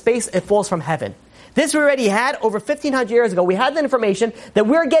falls from space, it falls from heaven. This we already had over 1,500 years ago. We had the information that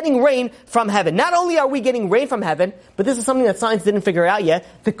we're getting rain from heaven. Not only are we getting rain from heaven, but this is something that science didn't figure out yet.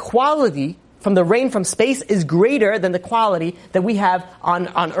 The quality from the rain from space is greater than the quality that we have on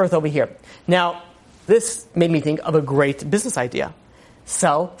earth over here. Now, this made me think of a great business idea.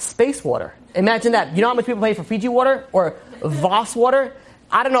 Sell space water. Imagine that. You know how much people pay for Fiji water or Voss water?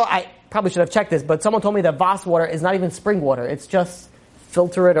 I don't know. I probably should have checked this, but someone told me that Voss water is not even spring water. It's just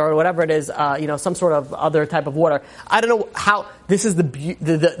filter it or whatever it is, some sort of other type of water. I don't know how, this is the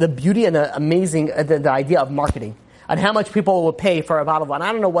beauty and the amazing, the idea of marketing. And how much people will pay for a bottle of water.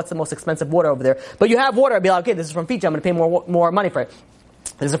 I don't know what's the most expensive water over there. But you have water, I'll be like, okay, this is from Fiji, I'm going to pay more money for it.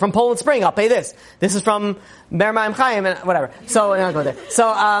 This is from Poland Spring, I'll pay this. This is from Be'er Mayim Chaim, and whatever. So, I'm not going there. So,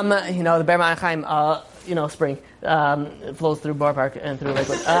 the Be'er Mayim Chaim, spring, flows through Borough Park and through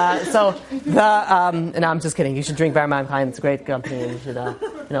Lakewood. And I'm just kidding. You should drink Be'er Mayim Chaim. It's a great company, and you should,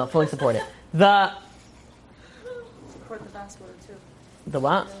 fully support it. Support the basketball too. The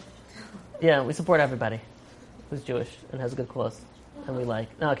what? Yeah, we support everybody who's Jewish and has good clothes, and we like.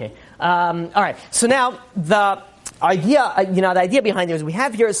 Okay. All right. So now the idea behind it is we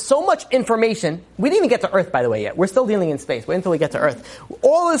have here so much information. We didn't even get to Earth, by the way, yet. We're still dealing in space. Wait until we get to Earth.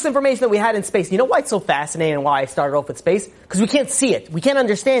 All this information that we had in space. You know why it's so fascinating and why I started off with space? Because we can't see it. We can't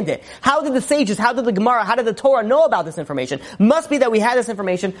understand it. How did the sages, how did the Gemara, how did the Torah know about this information? Must be that we had this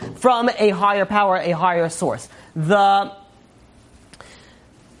information from a higher power, a higher source. The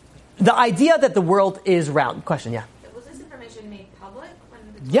idea that the world is round. Question, yeah? Was this information made public?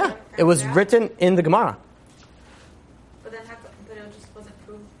 Yeah, it was written in the Gemara. But it just wasn't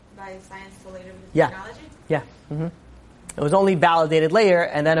proved by science till later with Yeah. technology? Yeah. Mm-hmm. It was only validated later,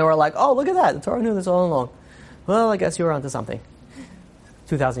 and then they were like, oh, look at that. The Torah knew this all along. Well, I guess you were onto something.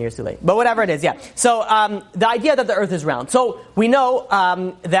 2,000 years too late. But whatever it is, yeah. So the idea that the earth is round. So we know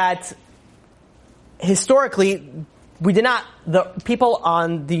that historically, the people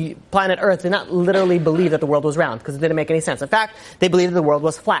on the planet Earth did not literally believe that the world was round, because it didn't make any sense. In fact, they believed that the world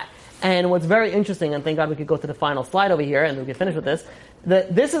was flat. And what's very interesting, and thank God we could go to the final slide over here, and we can finish with this,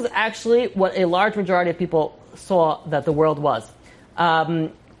 that this is actually what a large majority of people saw that the world was.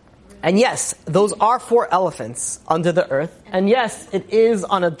 And yes, those are 4 elephants under the earth. And yes, it is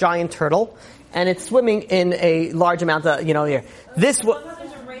on a giant turtle, and it's swimming in a large amount of, here. There's a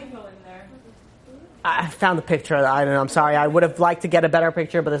rainbow in there. I found the picture. I don't know. I'm sorry. I would have liked to get a better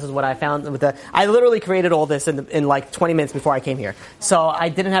picture, but this is what I found. I literally created all this in like 20 minutes before I came here. So I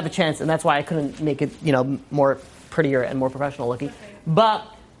didn't have a chance, and that's why I couldn't make it, more prettier and more professional looking. But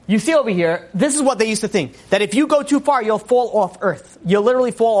you see over here, this is what they used to think. That if you go too far, you'll fall off Earth. You'll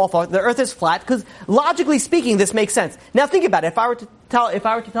literally fall off. The Earth is flat, because logically speaking, this makes sense. Now think about it. If I were to tell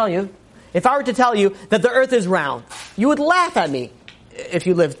you that the Earth is round, you would laugh at me. If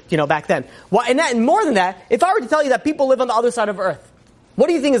you lived, back then. Well, and more than that, if I were to tell you that people live on the other side of Earth, what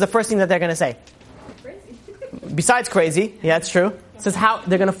do you think is the first thing that they're going to say? Crazy. Besides crazy, yeah, it's true. It says how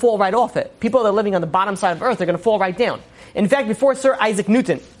they're going to fall right off it. People that are living on the bottom side of Earth, they're going to fall right down. In fact, before Sir Isaac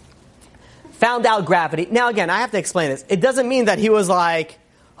Newton found out gravity, now again, I have to explain this. It doesn't mean that he was like,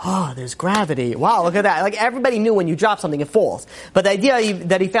 oh, there's gravity. Wow, look at that. Like everybody knew when you drop something, it falls. But the idea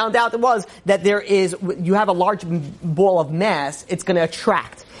that he found out was that you have a large ball of mass, it's going to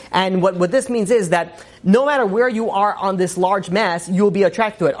attract. And what this means is that no matter where you are on this large mass, you'll be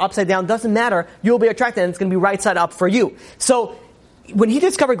attracted to it. Upside down, doesn't matter. You'll be attracted, and it's going to be right side up for you. So when he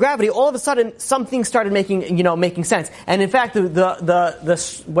discovered gravity, all of a sudden something started making sense. And in fact,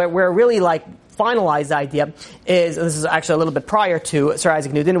 where really like finalized the idea this is actually a little bit prior to Sir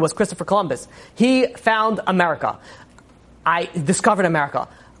Isaac Newton. It was Christopher Columbus. He found America. I discovered America.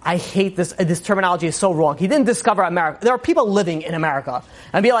 I hate this. This terminology is so wrong. He didn't discover America. There are people living in America.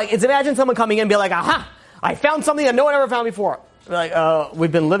 And be like, imagine someone coming in and be like, aha, I found something that no one ever found before. Like,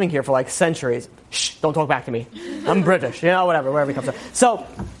 we've been living here for like centuries. Shh, don't talk back to me. I'm British, whatever, wherever he comes from. So,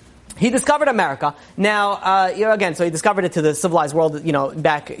 he discovered America. Now, again, so he discovered it to the civilized world,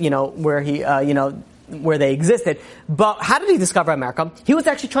 back, where he, where they existed. But how did he discover America? He was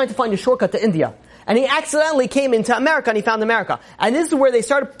actually trying to find a shortcut to India. And he accidentally came into America and he found America. And this is where they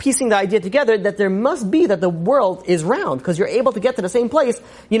started piecing the idea together that there must be that the world is round, because you're able to get to the same place,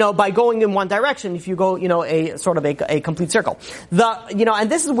 by going in one direction if you go, a sort of a complete circle.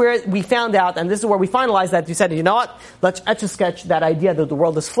 And this is where we found out, and this is where we finalized that you said, you know what, let's etch a sketch that idea that the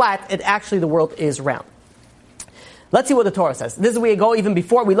world is flat. The world is round. Let's see what the Torah says. This is where we go even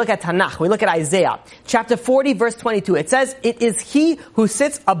before we look at Tanakh. We look at Isaiah. Chapter 40, verse 22. It says, it is he who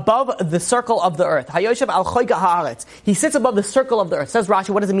sits above the circle of the earth. Hayoshev al choyga haaretz. He sits above the circle of the earth. Says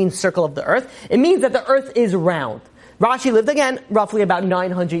Rashi, what does it mean, circle of the earth? It means that the earth is round. Rashi lived again roughly about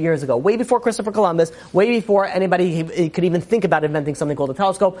 900 years ago, way before Christopher Columbus, way before anybody could even think about inventing something called a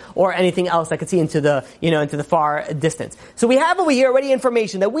telescope or anything else that could see into the, into the far distance. So we have over here already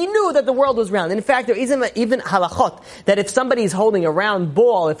information that we knew that the world was round. And in fact, there isn't even halachot that if somebody is holding a round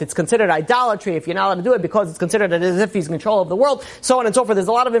ball, if it's considered idolatry, if you're not allowed to do it because it's considered as if he's in control of the world, so on and so forth. There's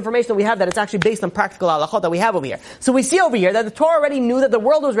a lot of information that we have that it's actually based on practical halachot that we have over here. So we see over here that the Torah already knew that the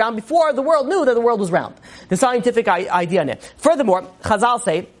world was round before the world knew that the world was round. The scientific idea in it. Furthermore, Chazal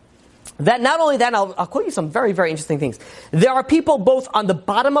say that not only that, I'll quote you some very, very interesting things. There are people both on the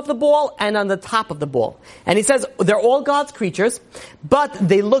bottom of the ball and on the top of the ball. And he says they're all God's creatures, but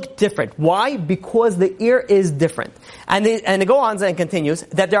they look different. Why? Because the ear is different. And it goes on and continues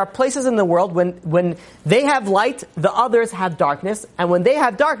that there are places in the world when they have light, the others have darkness, and when they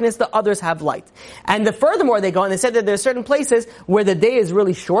have darkness, the others have light. And furthermore, they go and they said that there are certain places where the day is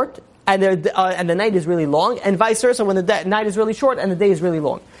really short, and the night is really long, and vice versa when the night is really short and the day is really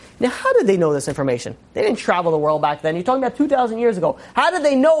long. Now, how did they know this information? They didn't travel the world back then. You're talking about 2,000 years ago. How did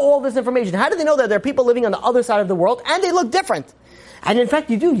they know all this information? How did they know that there are people living on the other side of the world and they look different? And in fact,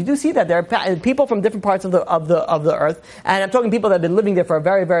 you do see that there are people from different parts of the earth, and I'm talking people that have been living there for a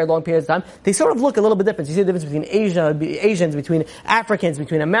very, very long period of time. They sort of look a little bit different. You see the difference between Asians, between Africans,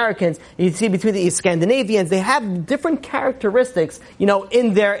 between Americans. You see between the Scandinavians. They have different characteristics,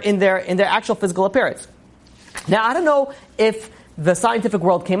 in their actual physical appearance. Now, I don't know if the scientific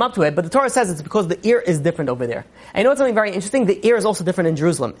world came up to it, but the Torah says it's because the ear is different over there. And you know what's something very interesting? The ear is also different in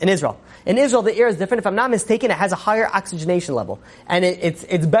Jerusalem, in Israel. In Israel, the ear is different. If I'm not mistaken, it has a higher oxygenation level. And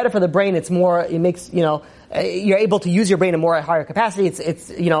it's better for the brain. It makes, you're able to use your brain in more higher capacity. It's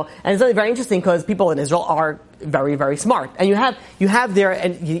and it's something very interesting because people in Israel are very, very smart. And you have there,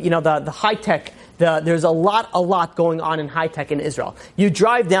 and the high tech, there's a lot going on in high tech in Israel. You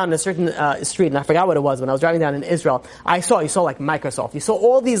drive down a certain street, and I forgot what it was when I was driving down in Israel. You saw like Microsoft. You saw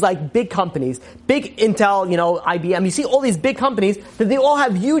all these like big companies, big Intel, IBM. You see all these big companies that they all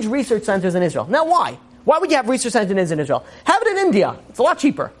have huge research centers in Israel. Now, why? Why would you have research centers in Israel? Have it in India. It's a lot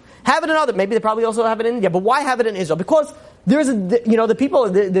cheaper. Have it in other. Maybe they probably also have it in India. But why have it in Israel? Because there's the people,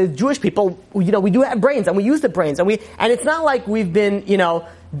 the Jewish people. We do have brains, and we use the brains, and it's not like we've been,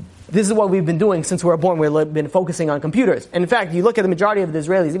 this is what we've been doing since we were born. We've been focusing on computers. And in fact, you look at the majority of the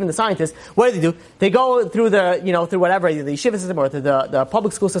Israelis, even the scientists, what do? They go through through whatever, the yeshiva system or through the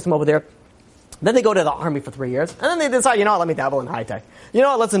public school system over there. Then they go to the army for 3 years. And then they decide, let me dabble in high tech.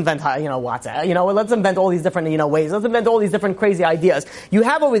 Let's invent, WhatsApp. Let's invent all these different, ways. Let's invent all these different crazy ideas. You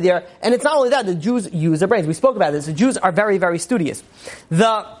have over there, and it's not only that, the Jews use their brains. We spoke about this. The Jews are very, very studious.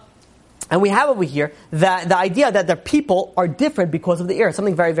 And we have over here the idea that the people are different because of the ear.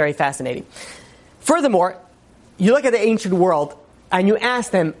 Something very, very fascinating. Furthermore, you look at the ancient world and you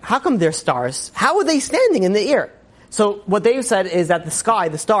ask them, how come they're stars? How are they standing in the air? So what they've said is that the sky,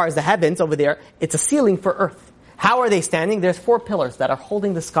 the stars, the heavens over there, it's a ceiling for Earth. How are they standing? There's 4 pillars that are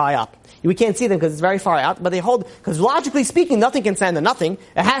holding the sky up. We can't see them because it's very far out, but they hold, because logically speaking, nothing can stand on nothing.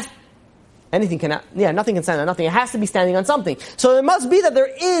 Nothing can stand on nothing. It has to be standing on something. So it must be that there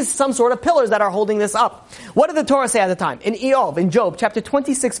is some sort of pillars that are holding this up. What did the Torah say at the time? In Job, chapter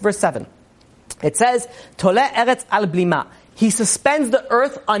 26, verse 7. It says, Tole eretz al blima. He suspends the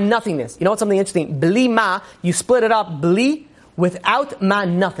earth on nothingness. You know what's something interesting? Blima, you split it up, bli, without ma,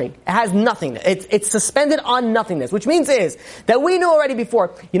 nothing. It has nothing. It's suspended on nothingness, which means is that we knew already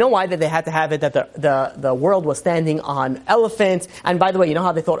before. You know why that they had to have it that the world was standing on elephants? And by the way, you know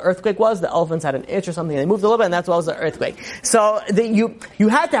how they thought earthquake was? The elephants had an itch or something, and they moved a little bit, and that's what was the earthquake. So you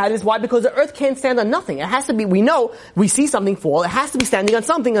had to have this. Why? Because the earth can't stand on nothing. It has to be. We see something fall. It has to be standing on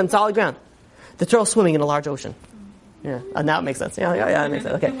something on solid ground. The turtle swimming in a large ocean. Yeah, now it makes sense. Yeah, it makes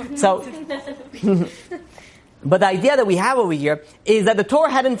sense. Okay, so, but the idea that we have over here is that the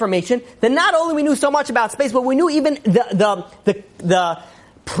Torah had information that not only we knew so much about space, but we knew even the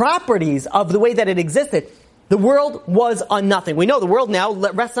properties of the way that it existed. The world was on nothing. We know the world now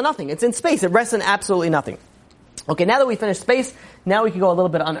rests on nothing. It's in space. It rests on absolutely nothing. Okay, now that we finished space, now we can go a little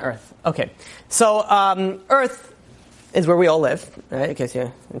bit on Earth. Okay, so Earth is where we all live, right? In case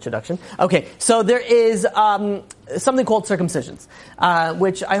your introduction. Okay, so there is something called circumcisions,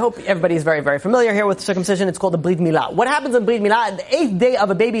 which I hope everybody is very, very familiar here with circumcision. It's called the Brit Milah. What happens in Brit Milah? The 8th day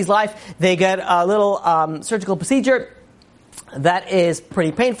of a baby's life, they get a little surgical procedure that is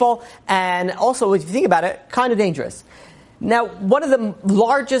pretty painful, and also, if you think about it, kind of dangerous. Now, one of the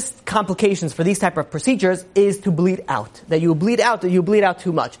largest complications for these type of procedures is to bleed out. That you bleed out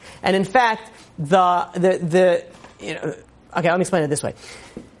too much. And in fact, okay, let me explain it this way.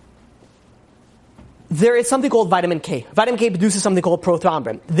 There is something called vitamin K. Vitamin K produces something called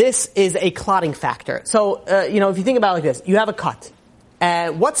prothrombin. This is a clotting factor. So, if you think about it like this, you have a cut.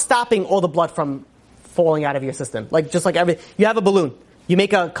 And what's stopping all the blood from falling out of your system? You have a balloon. You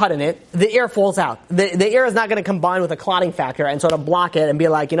make a cut in it, the air falls out. The air is not going to combine with a clotting factor and sort of block it and be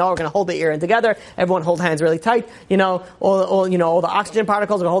like, we're going to hold the air in together. Everyone hold hands really tight. All the oxygen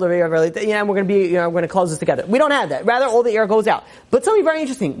particles are going to hold the air really tight. And we're going to close this together. We don't have that. Rather, all the air goes out. But something very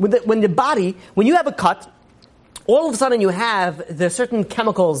interesting. When you have a cut, all of a sudden you have the certain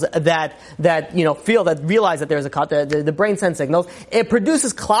chemicals that realize that there's a cut. The brain sends signals. It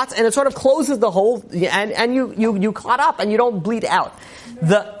produces clots and it sort of closes the hole and you clot up and you don't bleed out.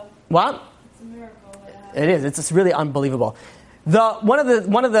 What? It's a miracle. It is. It's just really unbelievable. One of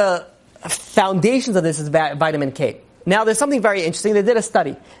the foundations of this is vitamin K. Now, there's something very interesting. They did a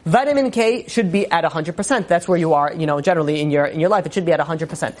study. Vitamin K should be at 100%. That's where you are, generally in your life. It should be at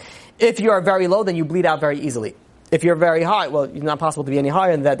 100%. If you are very low, then you bleed out very easily. If you're very high, well, it's not possible to be any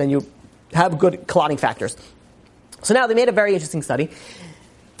higher than that, then you have good clotting factors. So now they made a very interesting study.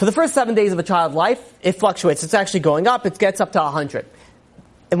 For the first 7 days of a child's life, it fluctuates. It's actually going up. It gets up to 100.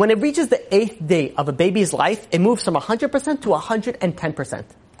 And when it reaches the 8th day of a baby's life, it moves from 100% to 110%.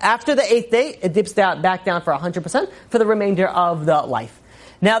 After the 8th day, it dips back down for 100% for the remainder of the life.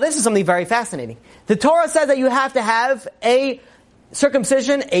 Now, this is something very fascinating. The Torah says that you have to have a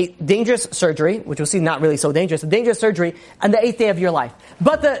circumcision, a dangerous surgery, which we'll see not really so dangerous, a dangerous surgery on the 8th day of your life.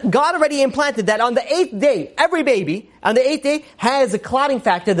 But God already implanted that on the 8th day, every baby on the 8th day has a clotting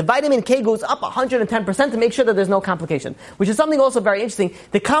factor. The vitamin K goes up 110% to make sure that there's no complication, which is something also very interesting.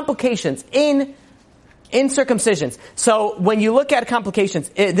 The complications in circumcisions. So when you look at complications,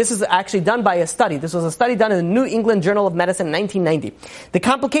 this is actually done by a study. This was a study done in the New England Journal of Medicine in 1990. The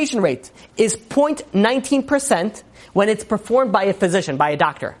complication rate is 0.19% when it's performed by a physician, by a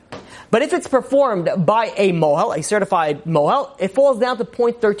doctor. But if it's performed by a mohel, a certified mohel, it falls down to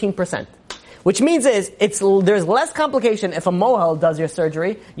 0.13%. Which means there's less complication if a mohel does your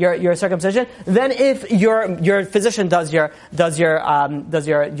surgery, your circumcision, than if your physician does your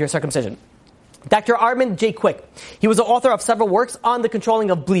circumcision. Dr. Armand J. Quick, he was the author of several works on the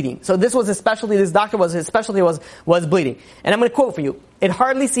controlling of bleeding. So this doctor his specialty was bleeding. And I'm going to quote for you. It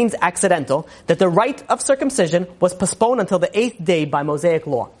hardly seems accidental that the rite of circumcision was postponed until the 8th day by Mosaic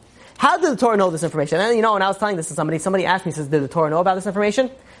law. How did the Torah know this information? And when I was telling this to somebody asked me, says, did the Torah know about this information?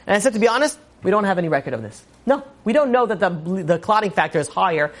 And I said, to be honest, we don't have any record of this. No, we don't know that the clotting factor is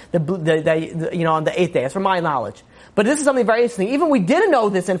higher on the 8th day. That's from my knowledge. But this is something very interesting. Even we didn't know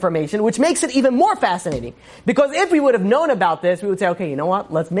this information, which makes it even more fascinating. Because if we would have known about this, we would say, okay, you know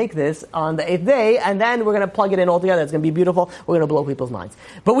what? Let's make this on the 8th day, and then we're going to plug it in all together. It's going to be beautiful. We're going to blow people's minds.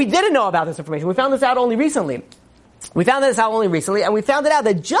 But we didn't know about this information. We found this out only recently. And we found it out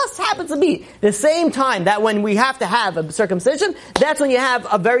that just happens to be the same time that when we have to have a circumcision, that's when you have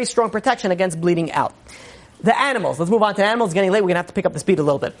a very strong protection against bleeding out. The animals. Let's move on to animals. It's getting late. We're going to have to pick up the speed a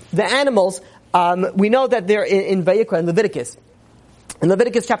little bit. The animals, we know that they're in Vayikra, in Leviticus. In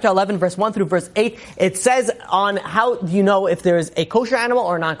Leviticus chapter 11, verse 1 through verse 8, it says on how do you know if there is a kosher animal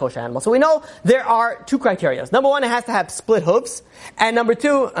or a non-kosher animal. So we know there are two criteria. Number one, it has to have split hooves. And number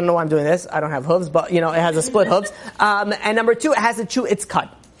two, I don't know why I'm doing this. I don't have hooves, but it has a split hooves. And number two, it has to chew its cud.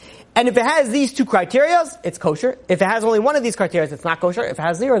 And if it has these two criteria, it's kosher. If it has only one of these criteria, it's not kosher. If it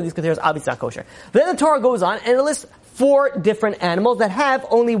has zero of these criteria, obviously it's not kosher. But then the Torah goes on and it lists 4 different animals that have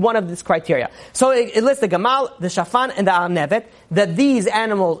only one of these criteria. So it lists the gamal, the shafan, and the amnevet, that these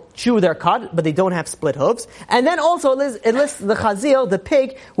animals chew their cud, but they don't have split hooves. And then also it lists the chazil, the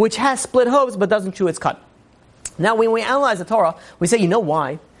pig, which has split hooves but doesn't chew its cud. Now when we analyze the Torah, we say, you know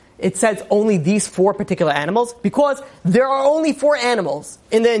why? it says only these 4 particular animals? Because there are only 4 animals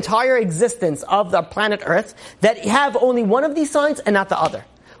in the entire existence of the planet Earth that have only one of these signs and not the other.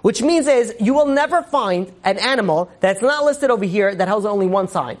 Which means is, you will never find an animal that's not listed over here that has only one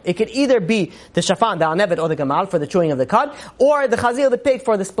sign. It could either be the shafan, the al-nevet, or the gamal for the chewing of the cud, or the chazil, the pig,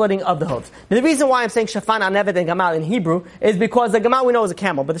 for the splitting of the hooves. Now, the reason why I'm saying shafan, al-nevet, and gamal in Hebrew is because the gamal we know is a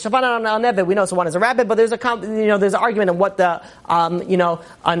camel, but the shafan and al-nevet we know so one is a rabbit, but there's there's an argument on what the,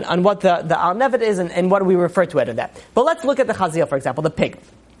 on what the al-nevet is and what we refer to it in that. But let's look at the chazil, for example, the pig.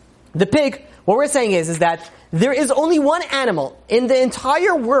 The pig, what we're saying is that there is only one animal in the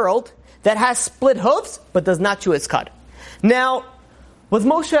entire world that has split hooves, but does not chew its cud. Now, was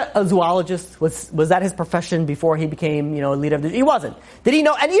Moshe a zoologist? Was that his profession before he became, a leader of the... He wasn't. Did he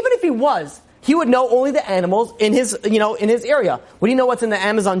know? And even if he was, he would know only the animals in his, in his area. Would he know what's in the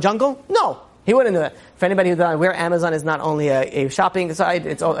Amazon jungle? No. He wouldn't know that. For anybody who's not aware, Amazon is not only a shopping site,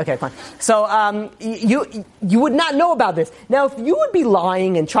 it's all, okay, fine. So, you would not know about this. Now, if you would be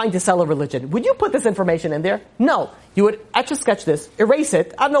lying and trying to sell a religion, would you put this information in there? No. You would etch a sketch this, erase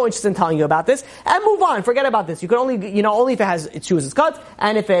it, I have no interest in telling you about this, and move on, forget about this. You could only, only if it chews its cuts,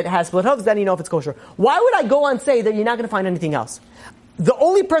 and if it has split hooves, then you know if it's kosher. Why would I go on and say that you're not going to find anything else? The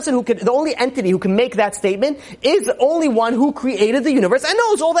only entity who can make that statement is the only one who created the universe and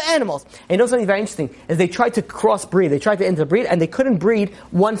knows all the animals. And you know something very interesting is they tried to crossbreed, they tried to interbreed, and they couldn't breed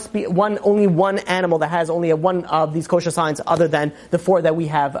only one animal that has only one of these kosher signs other than the 4 that we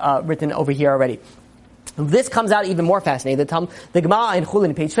have written over here already. This comes out even more fascinating. The Gemara in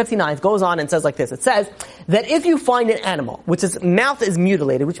Chulin, page 59, goes on and says like this. It says that if you find an animal which its mouth is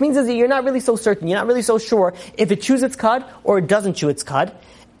mutilated, which means that you're not really so certain, you're not really so sure if it chews its cud or it doesn't chew its cud,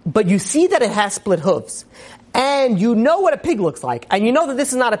 but you see that it has split hooves, and you know what a pig looks like, and you know that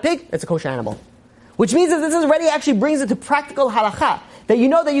this is not a pig, it's a kosher animal. Which means that this already actually brings it to practical halakha. That you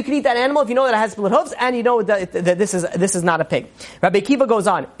know that you can eat that animal if you know that it has split hooves, and you know that this is not a pig. Rabbi Akiva goes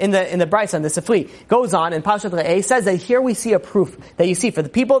on in the Brisa, in the Sifri, goes on in Parashat Re'eh, says that here we see a proof that you see for the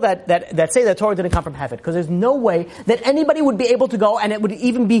people that say that Torah didn't come from heaven, because there's no way that anybody would be able to go, and it would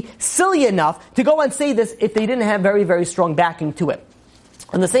even be silly enough to go and say this if they didn't have very, very strong backing to it.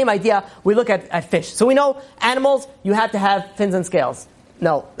 And the same idea, we look at fish. So we know animals, you have to have fins and scales.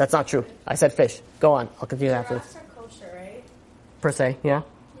 No, that's not true. I said fish. Go on. I'll continue after this. Per se, yeah?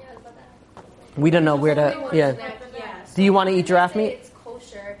 Yeah, but that... We don't know where to... Yeah. Do you want to eat giraffe meat? It's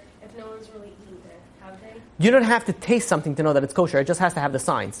kosher if no one's really eaten it, have they? You don't have to taste something to know that it's kosher. It just has to have the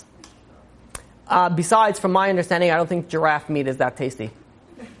signs. Besides, from my understanding, I don't think giraffe meat is that tasty.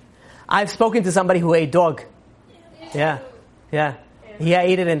 I've spoken to somebody who ate dog. Yeah. He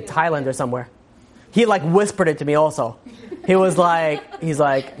ate it in Thailand or somewhere. He whispered it to me also. He's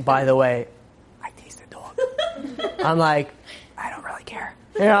like, by the way, I tasted dog. I'm like, I don't really care.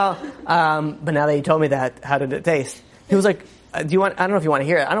 But now that you told me that, how did it taste? He was like, I don't know if you want to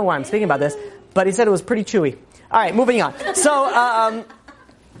hear it. I don't know why I'm speaking about this, but he said it was pretty chewy. All right, moving on. So, I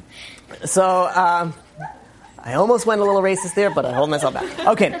almost went a little racist there, but I hold myself back.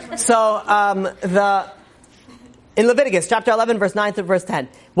 Okay, so, in Leviticus, chapter 11, verse 9 to verse 10,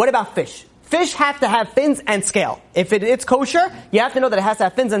 what about fish? Fish have to have fins and scale. If it's kosher, you have to know that it has to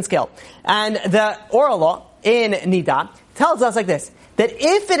have fins and scale. And the oral law in Nida tells us like this, that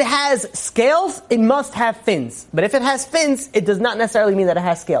if it has scales, it must have fins. But if it has fins, it does not necessarily mean that it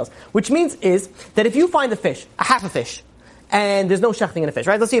has scales. Which means is that if you find a half a fish, and there's no shechting in a fish,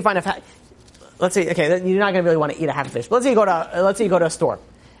 right? Let's say you find let's say, okay, you're not going to really want to eat a half a fish. But let's say you go to a store.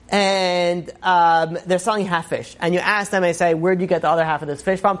 And they're selling half fish, and you ask them, and they say, "Where do you get the other half of this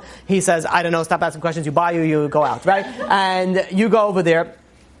fish from?" He says, "I don't know. Stop asking questions. You buy, you go out, right?" And you go over there,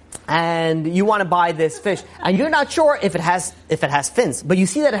 and you want to buy this fish, and you're not sure if it has fins, but you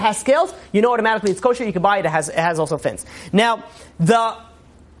see that it has scales. You know automatically it's kosher. You can buy it. It has also fins. Now, the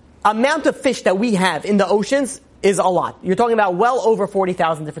amount of fish that we have in the oceans is a lot. You're talking about well over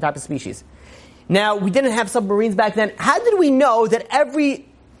 40,000 different types of species. Now, we didn't have submarines back then. How did we know that every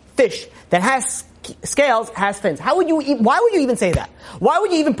fish that has scales has fins? Why would you even say that? Why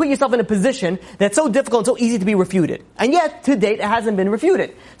would you even put yourself in a position that's so difficult and so easy to be refuted? And yet, to date, it hasn't been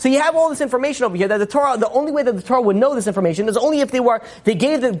refuted. So you have all this information over here that the only way that the Torah would know this information is only if they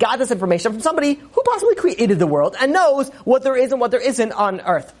gave God this information from somebody who possibly created the world and knows what there is and what there isn't on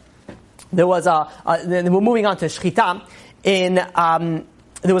earth. There was we're moving on to Shechita.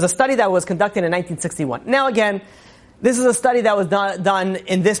 There was a study that was conducted in 1961. Now again, this is a study that was done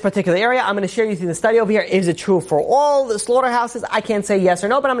in this particular area. I'm going to share you through the study over here. Is it true for all the slaughterhouses? I can't say yes or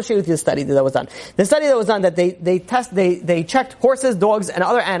no, but I'm going to share you through the study that was done. The study that was done that they checked horses, dogs, and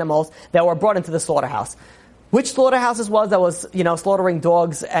other animals that were brought into the slaughterhouse. Which slaughterhouse this was that was, slaughtering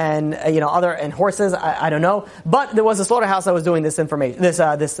dogs and, and horses, I don't know. But there was a slaughterhouse that was doing this type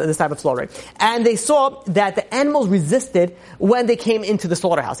of slaughtering. And they saw that the animals resisted when they came into the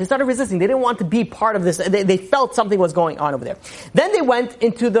slaughterhouse. They started resisting. They didn't want to be part of this. They felt something was going on over there. Then they went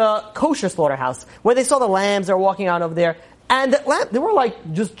into the kosher slaughterhouse, where they saw the lambs that were walking out over there. And they were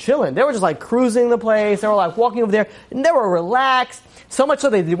like just chilling. They were just like cruising the place. They were like walking over there, and they were relaxed. So much so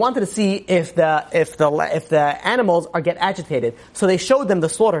they wanted to see if the animals get agitated. So they showed them the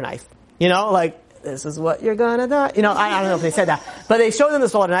slaughter knife. This is what you're gonna do. I don't know if they said that, but they showed them the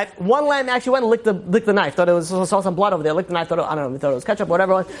slaughter knife. One lamb actually went and licked the knife. Thought it was saw some blood over there. Licked the knife. Thought it was ketchup,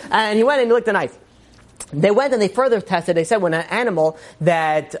 whatever it was. And he went and he licked the knife. They went and they further tested. They said when an animal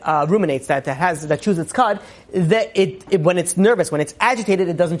that ruminates, that chews its cud, that when it's nervous, when it's agitated,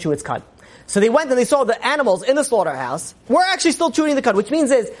 it doesn't chew its cud. So they went and they saw the animals in the slaughterhouse were actually still chewing the cud, which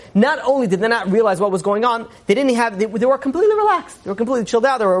means not only did they not realize what was going on, they were completely relaxed. They were completely chilled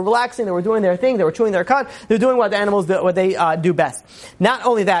out. They were relaxing. They were doing their thing. They were chewing their cud. They were doing what the animals do, what they do best. Not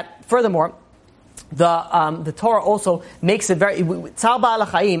only that, furthermore, the Torah also makes it very, Tzar Ba'al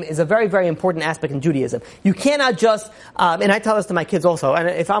HaChaim is a very, very important aspect in Judaism. You cannot just, and I tell this to my kids also, and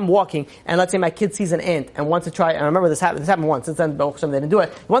if I'm walking, and let's say my kid sees an ant, and wants to try, and I remember this happened once, since then, Baruch Hashem, they didn't do it,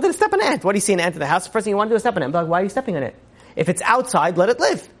 he wanted to step on an ant. What do you see an ant in the house? The first thing you want to do is step on it. I'm like, why are you stepping on it? If it's outside, let it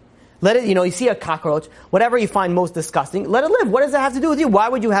live. Let it, you see a cockroach, whatever you find most disgusting, let it live. What does that have to do with you? Why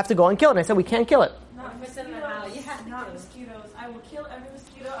would you have to go and kill it? And I said, we can't kill it. Not mosquitoes. Not mosquitoes. I will kill every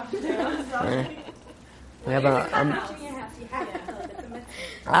mosquito after they're We have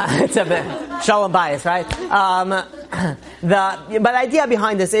it's a bit shalom bias, right? But the idea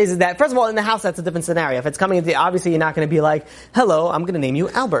behind this is that, first of all, in the house, that's a different scenario. If it's coming into, obviously you're not going to be like, hello, I'm going to name you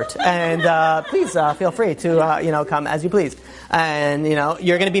Albert, and please feel free to come as you please. And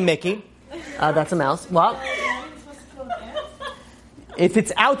you're going to be Mickey. That's a mouse. Well, if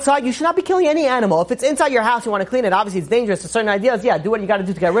it's outside, you should not be killing any animal. If it's inside your house, you want to clean it. Obviously, it's dangerous. To certain ideas, do what you got to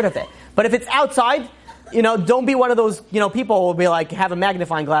do to get rid of it. But if it's outside, don't be one of those, people who will be like, have a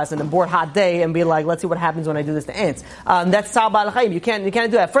magnifying glass and a bored hot day and be like, let's see what happens when I do this to ants. That's Tzar Ba'al HaChaim. You can't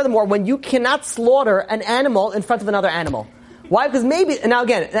do that. Furthermore, when you cannot slaughter an animal in front of another animal. Why? Because now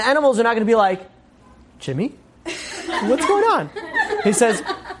again, the animals are not going to be like, Jimmy, what's going on? He says,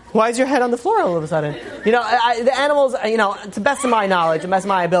 why is your head on the floor all of a sudden? The animals, to the best of my knowledge, to the best of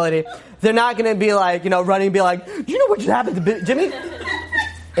my ability, they're not going to be like, running and be like, do you know what just happened to Jimmy?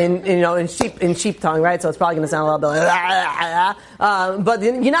 In sheep tongue, right? So it's probably going to sound a little bit like, but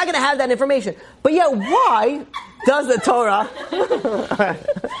you're not going to have that information. But yet, why does the Torah?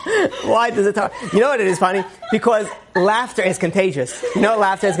 Why does the Torah? You know what? It is funny because laughter is contagious.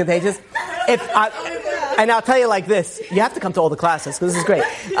 Laughter is contagious. And I'll tell you like this: you have to come to all the classes because this is great.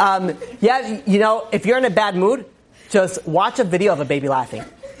 If you're in a bad mood, just watch a video of a baby laughing.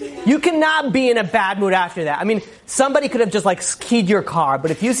 You cannot be in a bad mood after that. I mean, somebody could have just keyed your car,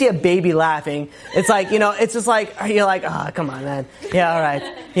 but if you see a baby laughing, it's like, it's just like, you're like, oh, come on, man. Yeah, all right.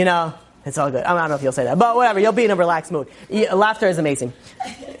 It's all good. I don't know if you'll say that, but whatever. You'll be in a relaxed mood. Laughter is amazing.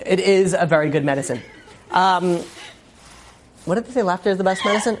 It is a very good medicine. What did they say? Laughter is the best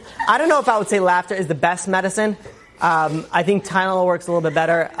medicine? I don't know if I would say laughter is the best medicine. I think Tylenol works a little bit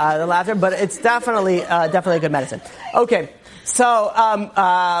better than laughter, but it's definitely a good medicine. Okay. So,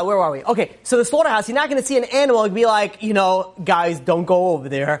 where are we? Okay, so the slaughterhouse, you're not going to see an animal and be like, guys, don't go over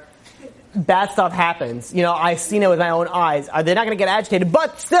there. Bad stuff happens. I've seen it with my own eyes. They're not going to get agitated,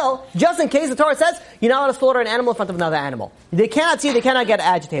 but still, just in case, the Torah says, you're not allowed to slaughter an animal in front of another animal. They cannot get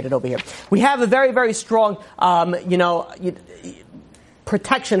agitated over here. We have a very, very strong,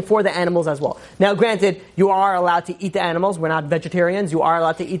 protection for the animals as well. Now, granted, you are allowed to eat the animals. We're not vegetarians. You are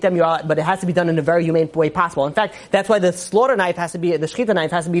allowed to eat them. But it has to be done in a very humane way possible. In fact, that's why the slaughter knife has to be, the shechita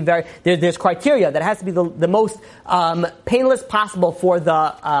knife has to be there's criteria that has to be the most painless possible for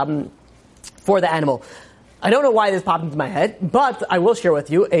the animal. I don't know why this popped into my head, but I will share with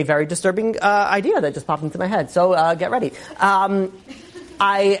you a very disturbing idea that just popped into my head. So get ready.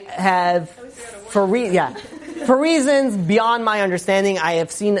 I have, for reasons beyond my understanding, I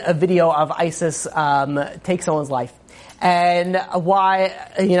have seen a video of ISIS take someone's life. And why,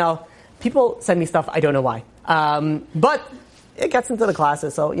 people send me stuff, I don't know why. But it gets into the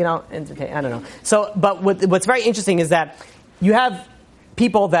classes, so, it's okay, I don't know. So, but what's very interesting is that you have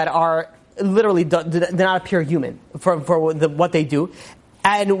people that are literally, they're not a pure human for what they do.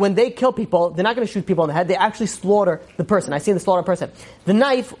 And when they kill people, they're not going to shoot people in the head, they actually slaughter the person. I've seen the slaughter a person. The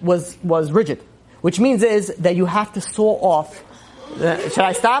knife was rigid. Which means is that you have to saw off. Should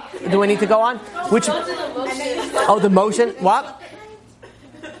I stop? Do we need to go on? The motion. What?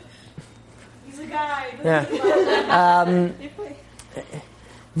 Yeah.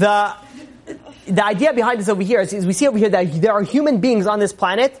 The idea behind this over here is we see over here that there are human beings on this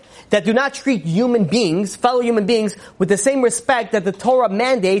planet that do not treat human beings, fellow human beings, with the same respect that the Torah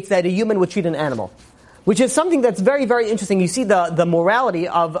mandates that a human would treat an animal. Which is something that's very, very interesting. You see the morality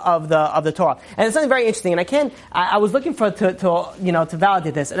of the Torah. And it's something very interesting. And I was looking to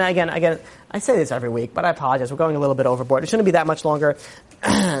validate this. And again, I say this every week, but I apologize. We're going a little bit overboard. It shouldn't be that much longer.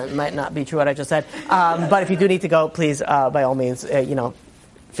 It might not be true what I just said. But if you do need to go, please, by all means,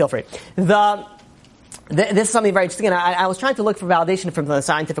 feel free. This is something very interesting, and I was trying to look for validation from the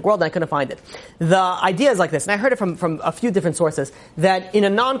scientific world, and I couldn't find it. The idea is like this, and I heard it from a few different sources, that in a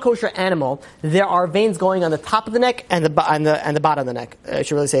non-kosher animal, there are veins going on the top of the neck and the bottom of the neck. I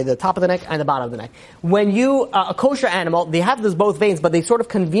should really say the top of the neck and the bottom of the neck. When a kosher animal, they have those both veins, but they sort of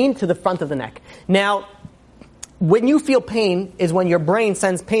convene to the front of the neck. Now, when you feel pain is when your brain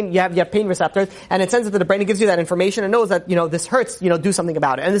sends pain, you have pain receptors, and it sends it to the brain, it gives you that information and knows that, this hurts, do something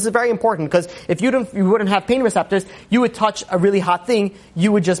about it. And this is very important because if you wouldn't have pain receptors, you would touch a really hot thing,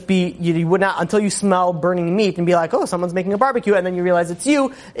 you would just be, you would not, until you smell burning meat and be like, oh, someone's making a barbecue, and then you realize it's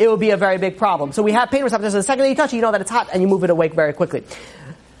you, it will be a very big problem. So we have pain receptors, and the second that you touch it, you know that it's hot, and you move it away very quickly.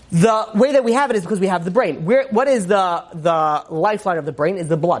 The way that we have it is because we have the brain. What is the lifeline of the brain is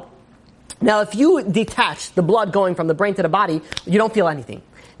the blood. Now, if you detach the blood going from the brain to the body, you don't feel anything.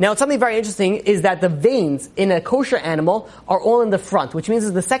 Now, something very interesting is that the veins in a kosher animal are all in the front, which means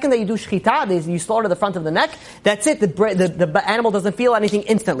that the second that you do shechita, you slaughter the front of the neck, that's it. The animal doesn't feel anything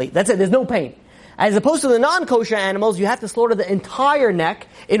instantly. That's it. There's no pain. As opposed to the non-kosher animals, you have to slaughter the entire neck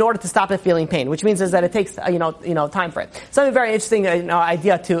in order to stop it feeling pain, which means is that it takes time for it. Something very interesting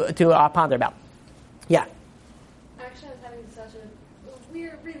idea to ponder about. Yeah. Actually, I was having such a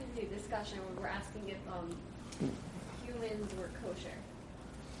weird, really deep discussion where we're asking if humans were kosher.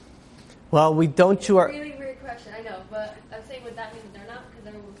 Well, we don't chew our... Really weird question, I know, but I'm saying would that mean that they're not? Because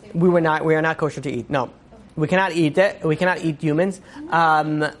everyone will say... We are not kosher to eat, no. We cannot eat it. We cannot eat humans.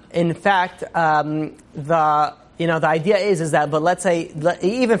 In fact, the idea is that, but let's say,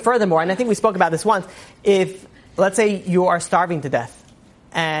 even furthermore, and I think we spoke about this once, if, let's say you are starving to death,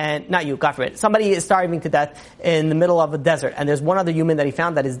 and not you, God forbid, somebody is starving to death in the middle of a desert, and there's one other human that he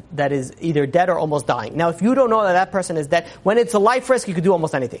found that is either dead or almost dying. Now, if you don't know that person is dead, when it's a life risk, you could do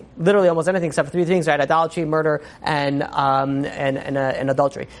almost anything, literally almost anything, except for three things: right? Idolatry, murder, and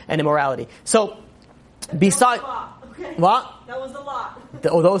adultery and immorality. So, besides, okay. What? That was a lot.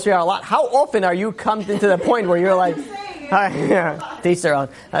 Those three are a lot. How often are you come into the point where you're like, teach their own,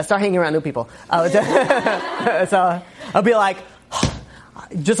 start hanging around new people? So I'll be like,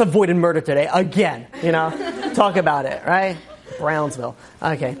 just avoided murder today again. Talk about it, right? Brownsville.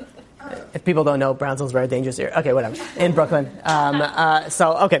 Okay. If people don't know, Brownsville's very dangerous here. Okay, whatever. In Brooklyn.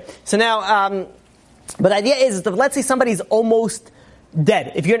 So now, but the idea is that let's say somebody's almost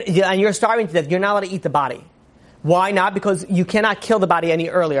dead. If you're starving to death, you're not allowed to eat the body. Why not? Because you cannot kill the body any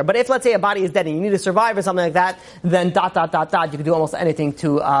earlier. But if, let's say, a body is dead and you need to survive or something like that, then ... you can do almost anything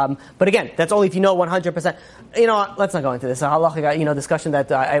to, but again, that's only if you know 100%. You know what? Let's not go into this. A halachic, discussion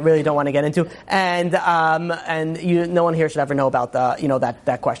that I really don't want to get into. And no one here should ever know about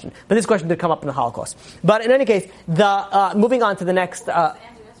that question. But this question did come up in the Holocaust. But in any case, moving on to the next, Answer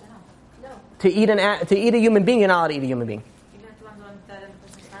yes or no. to eat a human being, you're not allowed to eat a human being.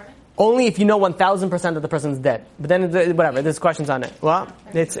 Only if you know 1,000% of the person's dead. But then, whatever, there's questions on it. Well,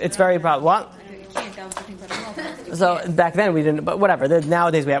 it's very probable. What? So back then we didn't, but whatever.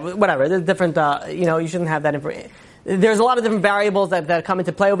 Nowadays we have, whatever. There's different, you shouldn't have that information. There's a lot of different variables that come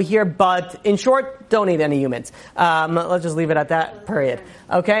into play over here, but in short, don't eat any humans. Let's just leave it at that, period.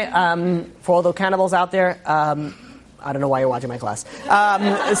 Okay? For all the cannibals out there, I don't know why you're watching my class.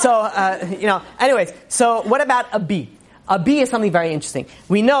 Anyways, so what about a bee? A bee is something very interesting.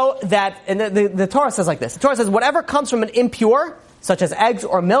 We know that, and the Torah says like this. The Torah says whatever comes from an impure, such as eggs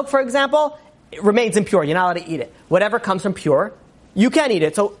or milk, for example, it remains impure. You're not allowed to eat it. Whatever comes from pure, you can eat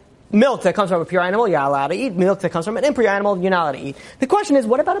it. So milk that comes from a pure animal, you're not allowed to eat. Milk that comes from an impure animal, you're not allowed to eat. The question is,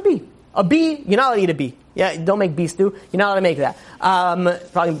 what about a bee? A bee, you're not allowed to eat a bee. Yeah, don't make bee stew. You're not allowed to make that.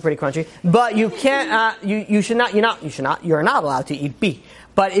 Probably pretty crunchy. But you can't, you're not allowed to eat bee.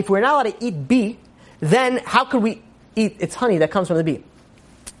 But if we're not allowed to eat bee, then how could we eat its honey that comes from the bee?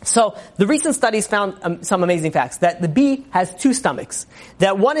 So the recent studies found some amazing facts. That the bee has two stomachs.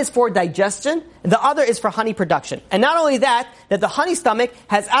 That one is for digestion, the other is for honey production. And not only that the honey stomach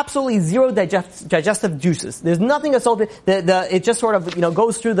has absolutely zero digestive juices. There's nothing associated. It just sort of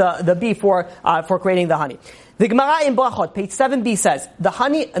goes through the bee for creating the honey. The Gemara in Brachot, page 7b says, the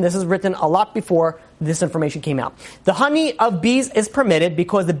honey, and this is written a lot before this information came out. The honey of bees is permitted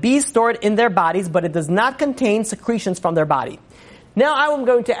because the bees store it in their bodies, but it does not contain secretions from their body. Now I'm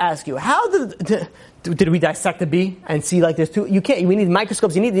going to ask you, how did we dissect the bee and see there's two? You can't. We need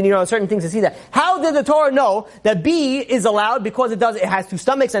microscopes. You need certain things to see that. How did the Torah know that bee is allowed because it has two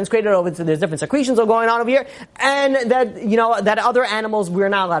stomachs and it's created over? So there's different secretions going on over here, and that that other animals we're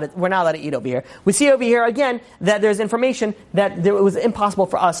not allowed to eat over here. We see over here again that there's information that it was impossible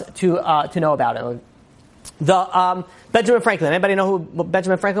for us to know about it. The Benjamin Franklin. Anybody know who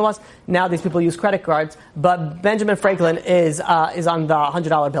Benjamin Franklin was? Now these people use credit cards, but Benjamin Franklin is on the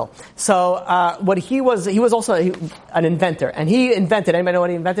 $100 bill. So what he was also an inventor, and he invented. Anybody know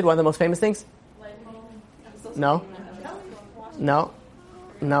what he invented? One of the most famous things? No.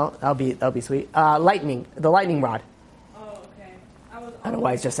 That'll be sweet. Lightning, the lightning rod. I don't know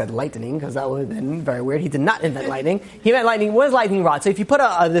why I just said lightning, because that would have been very weird. He did not invent lightning. He invented lightning. What is lightning rod? So if you put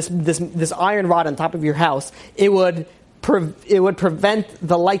this iron rod on top of your house, it would prevent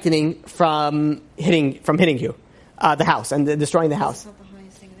the lightning from hitting you, the house, and destroying the house. It's not the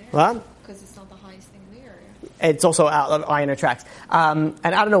highest thing there. What? Because it's not the highest thing in the area. It's also iron attracts. And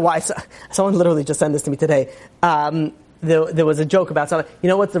I don't know why. Someone literally just sent this to me today. There was a joke about something. You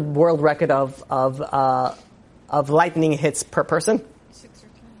know what's the world record of lightning hits per person?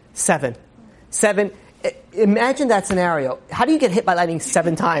 7. Imagine that scenario. How do you get hit by lightning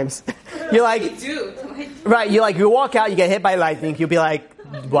 7 times? You're like, right? You walk out, you get hit by lightning. You'll be like,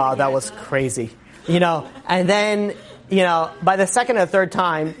 wow, that was crazy, And then, by the second or third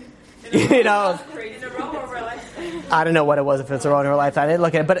time, I don't know what it was, if it's a road or a lifetime. I didn't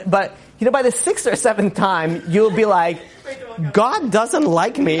look at it, but by the 6th or 7th time, you'll be like, God doesn't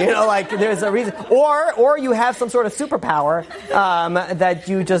like me, there's a reason, or you have some sort of superpower that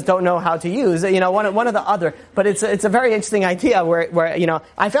you just don't know how to use, one or the other. But it's a very interesting idea where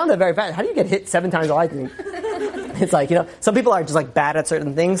I found it very fast. How do you get hit 7 times by lightning? It's like some people are just bad at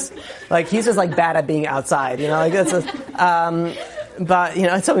certain things. He's just bad at being outside. But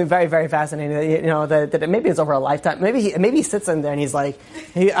it's something very, very fascinating. That maybe it's over a lifetime. Maybe he sits in there and he's like,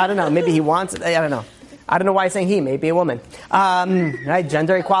 I don't know. Maybe he wants it. I don't know. I don't know why he's saying he. Maybe a woman. Right?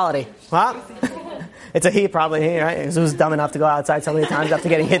 Gender equality. Well, it's a he, probably he, right? Who's dumb enough to go outside so many times after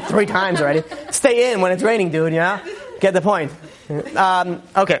getting hit 3 times already? Stay in when it's raining, dude. Get the point.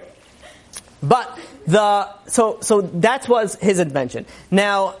 Okay. But so that was his invention.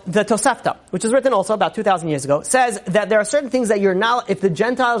 Now, the Tosefta, which is written also about 2,000 years ago, says that there are certain things that you're not, if the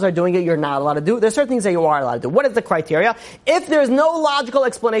Gentiles are doing it, you're not allowed to do. There's certain things that you are allowed to do. What is the criteria? If there's no logical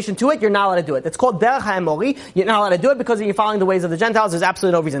explanation to it, you're not allowed to do it. It's called Derech HaEmori. You're not allowed to do it because you're following the ways of the Gentiles. There's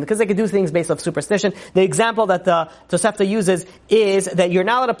absolutely no reason. Because they could do things based off superstition. The example that the Tosefta uses is that you're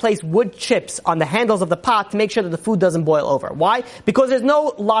not allowed to place wood chips on the handles of the pot to make sure that the food doesn't boil over. Why? Because there's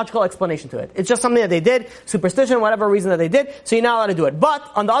no logical explanation to it. It's just something that they did, superstition, whatever reason that they did, so you're not allowed to do it. But,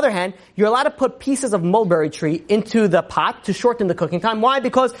 on the other hand, you're allowed to put pieces of mulberry tree into the pot to shorten the cooking time. Why?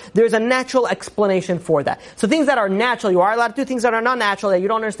 Because there's a natural explanation for that. So things that are natural, you are allowed to do. Things that are not natural, that you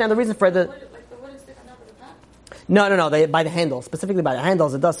don't understand the reason for it. No. By the handle, specifically by the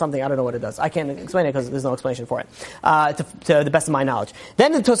handles, it does something. I don't know what it does. I can't explain it because there's no explanation for it, to the best of my knowledge.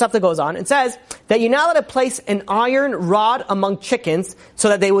 Then the Tosefta goes on and says that you're not allowed to place an iron rod among chickens so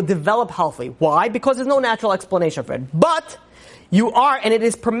that they will develop healthy. Why? Because there's no natural explanation for it. But you are, and it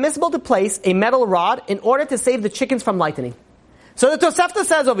is permissible to place a metal rod in order to save the chickens from lightning. So the Tosefta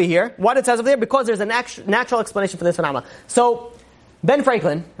says over here, what it says over there, because there's a natural explanation for this phenomenon. So Ben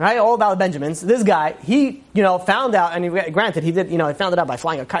Franklin, right, all about Benjamins, this guy, he, found out, and granted, he did, he found it out by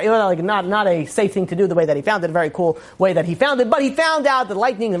flying a kite, not a safe thing to do the way that he found it, a very cool way that he found it, but he found out the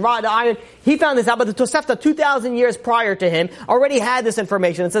lightning, the rod, the iron, he found this out, but the Tosefta, 2,000 years prior to him, already had this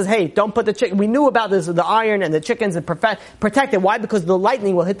information. It says, hey, don't put the chicken, we knew about this, the iron and the chickens, and protect it. Why? Because the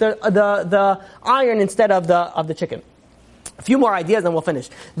lightning will hit the iron instead of the chicken. A few more ideas, and we'll finish.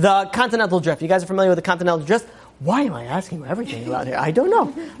 The continental drift. You guys are familiar with the continental drift? Why am I asking you everything about here? I don't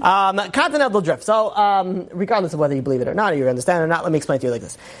know. Continental drift. So, regardless of whether you believe it or not, or you understand it or not, let me explain to you like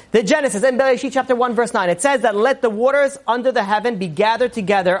this. The Genesis, in Bereshit chapter 1 verse 9, it says that let the waters under the heaven be gathered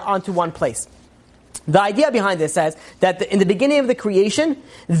together onto one place. The idea behind this says that in the beginning of the creation,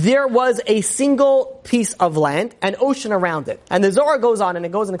 there was a single piece of land and ocean around it. And the Zohar goes on and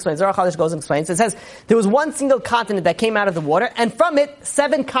it goes and explains, Zohar Chadash goes and explains, it says there was one single continent that came out of the water, and from it,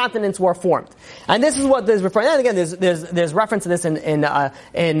 7 continents were formed. And this is what is referring, and again, there's reference to this in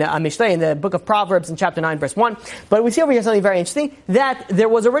Mishlei, in the book of Proverbs in chapter 9, verse 1. But we see over here something very interesting, that there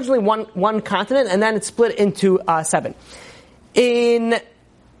was originally one continent, and then it split into 7.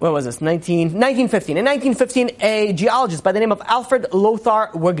 What was this? 1915. In 1915, a geologist by the name of Alfred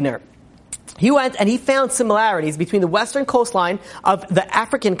Lothar Wegener, he went and he found similarities between the western coastline of the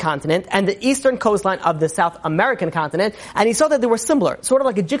African continent and the eastern coastline of the South American continent, and he saw that they were similar, sort of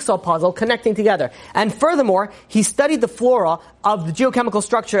like a jigsaw puzzle connecting together. And furthermore, he studied the flora of the geochemical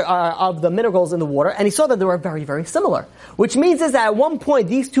structure of the minerals in the water, and he saw that they were very, very similar. Which means is that at one point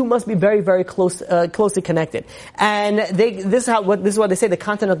these two must be very, very closely connected. And this is what they say, the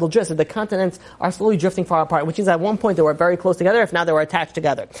continental drift. So the continents are slowly drifting far apart, which means at one point they were very close together. If not, they were attached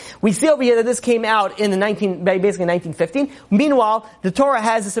together. We see over here that this came out in basically 1915. Meanwhile, the Torah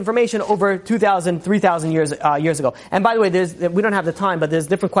has this information over 2,000, 3,000 years ago. And by the way, we don't have the time, but there's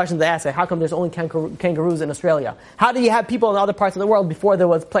different questions to ask. Like, how come there's only kangaroos in Australia? How do you have people in other parts of the world before there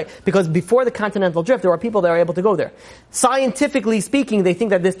was play? Because before the continental drift, there were people that were able to go there. Scientifically speaking, they think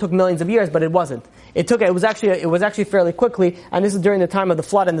that this took millions of years, but it wasn't. It was actually fairly quickly, and this is during the time of the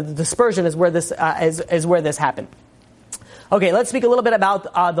flood, and the dispersion is where this happened. Okay, let's speak a little bit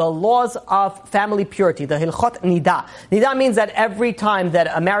about the laws of family purity, the Hilchot Nida. Nida means that every time that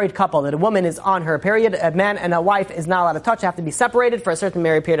a married couple, that a woman is on her period, a man and a wife is not allowed to touch, they have to be separated for a certain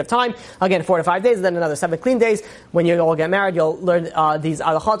married period of time. Again, 4 to 5 days, then another 7 clean days. When you all get married, you'll learn these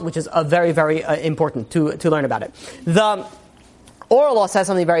halachot, which is very, very important to learn about it. The oral law says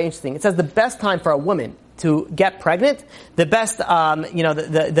something very interesting. It says the best time for a woman to get pregnant, the best,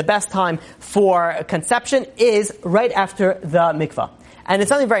 the best time for conception is right after the mikvah. And it's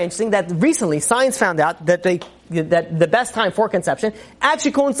something very interesting that recently science found out that the best time for conception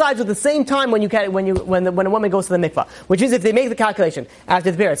actually coincides with the same time when a woman goes to the mikvah. Which is, if they make the calculation after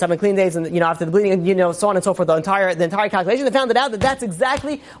the period, 7 clean days, and after the bleeding, so on and so forth, the entire calculation, they found it out that that's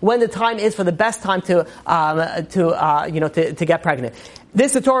exactly when the time is for the best time to get pregnant.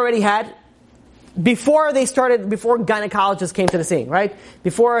 This the Torah already had before gynecologists came to the scene, right?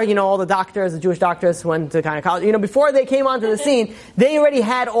 Before, all the doctors, the Jewish doctors went to gynecology, before they came onto the scene, they already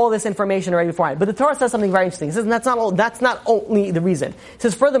had all this information already beforehand. But the Torah says something very interesting. It says that's not only the reason. It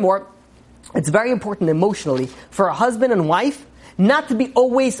says, furthermore, it's very important emotionally for a husband and wife not to be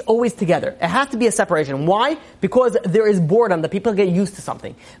always together. It has to be a separation. Why? Because there is boredom, that people get used to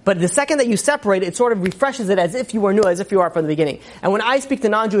something. But the second that you separate, it sort of refreshes it as if you were new, as if you are from the beginning. And when I speak to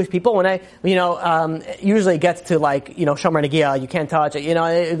non-Jewish people, when usually it gets to Shomer Negiah, you can't touch it,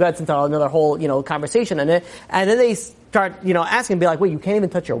 it gets into another whole, conversation and then they start, asking, be like, wait, you can't even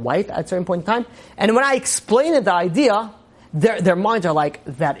touch your wife at a certain point in time? And when I explain it, the idea, their minds are like,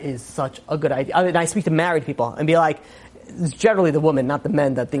 that is such a good idea. And I speak to married people and be like, it's generally the women, not the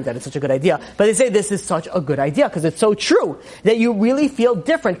men, that think that it's such a good idea. But they say this is such a good idea because it's so true that you really feel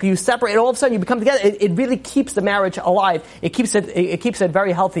different. You separate, all of a sudden you become together. It really keeps the marriage alive. It keeps it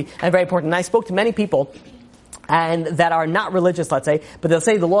very healthy and very important. And I spoke to many people and that are not religious, let's say, but they'll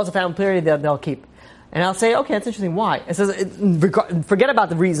say the laws of family purity they'll keep. And I'll say, okay, that's interesting. Why? It says, forget about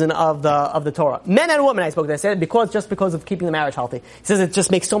the reason of the Torah. Men and women, I spoke to, I said, because of keeping the marriage healthy. It says it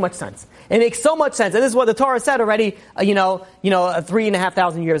just makes so much sense. It makes so much sense. And this is what the Torah said already,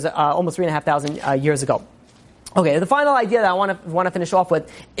 3,500 years, almost 3,500 years ago. Okay, the final idea that I want to finish off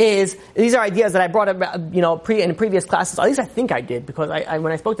with is, these are ideas that I brought up, in previous classes. At least I think I did, because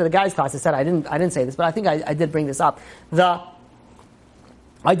when I spoke to the guys' class, I said I didn't say this, but I think I did bring this up. The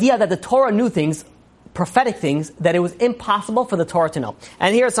idea that the Torah knew things, prophetic things, that it was impossible for the Torah to know.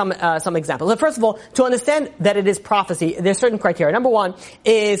 And here are some examples. So first of all, to understand that it is prophecy, there's certain criteria. Number one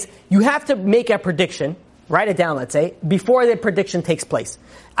is you have to make a prediction, write it down, let's say, before the prediction takes place.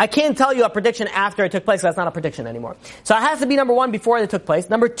 I can't tell you a prediction after it took place, that's not a prediction anymore. So it has to be, number one, before it took place.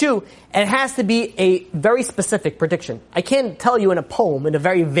 Number two, it has to be a very specific prediction. I can't tell you in a poem, in a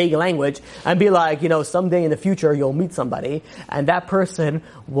very vague language, and be like, someday in the future you'll meet somebody, and that person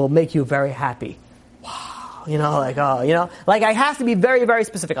will make you very happy. Wow, I have to be very, very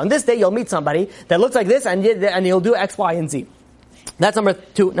specific. On this day, you'll meet somebody that looks like this, and you'll do X, Y, and Z. That's number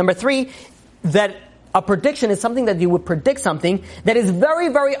two. Number three, that A prediction is something that you would predict something that is very,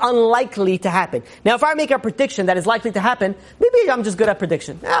 very unlikely to happen. Now, if I make a prediction that is likely to happen, maybe I'm just good at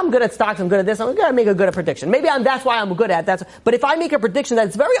prediction. I'm good at stocks, I'm good at this, I'm going to make a good at prediction. Maybe that's why I'm good at that. But if I make a prediction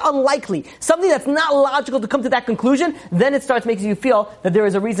that's very unlikely, something that's not logical to come to that conclusion, then it starts making you feel that there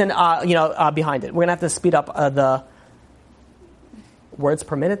is a reason, behind it. We're going to have to speed up the words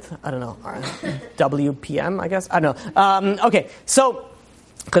per minute. I don't know. WPM, I guess. I don't know. Okay, so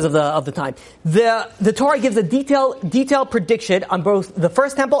because of the time, the Torah gives a detailed prediction on both the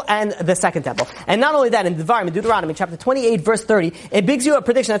first temple and the second temple. And not only that, in Deuteronomy chapter 28, verse 30, it gives you a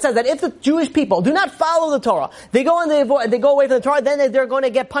prediction that says that if the Jewish people do not follow the Torah, they go away from the Torah, then they're going to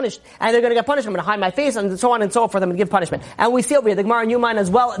get punished, and they're going to get punished. I'm going to hide my face, and so on and so forth. I'm going to give punishment. And we see over here the Gemara in Yuman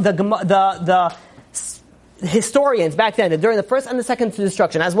as well. The historians back then, that during the first and the second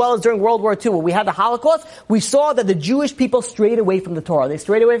destruction, as well as during World War II, when we had the Holocaust, we saw that the Jewish people strayed away from the Torah. They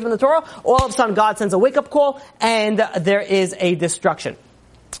strayed away from the Torah. All of a sudden, God sends a wake-up call, and there is a destruction.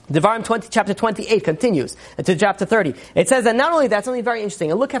 Devarim chapter 28 continues to chapter 30. It says that not only that, something very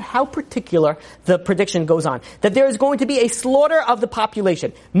interesting, and look at how particular the prediction goes on, that there is going to be a slaughter of the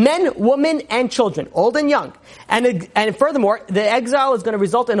population, men, women, and children, old and young. And furthermore, the exile is going to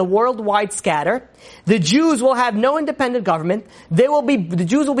result in a worldwide scatter. The Jews will have no independent government. The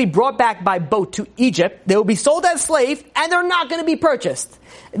Jews will be brought back by boat to Egypt. They will be sold as slaves, and they're not going to be purchased.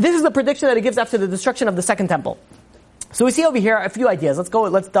 This is the prediction that it gives after the destruction of the second temple. So we see over here a few ideas.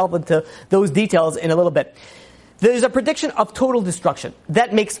 Let's delve into those details in a little bit. There's a prediction of total destruction.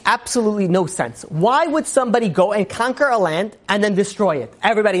 That makes absolutely no sense. Why would somebody go and conquer a land and then destroy it?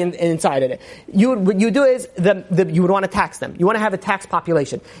 Everybody inside of it. What you do is, you would want to tax them. You want to have a tax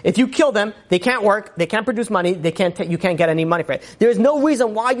population. If you kill them, they can't work, they can't produce money, you can't get any money for it. There is no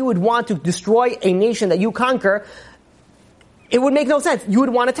reason why you would want to destroy a nation that you conquer. It would make no sense. You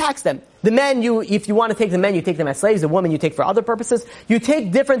would want to tax them. The men, if you want to take the men, you take them as slaves. The women, you take for other purposes. You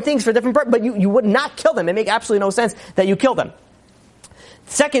take different things for different purposes, but you would not kill them. It makes absolutely no sense that you kill them.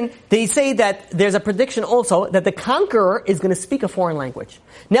 Second, they say that there's a prediction also that the conqueror is going to speak a foreign language.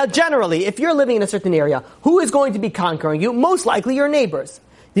 Now, generally, if you're living in a certain area, who is going to be conquering you? Most likely your neighbors,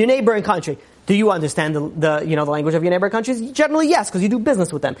 your neighboring country. Do you understand the language of your neighboring countries? Generally, yes, because you do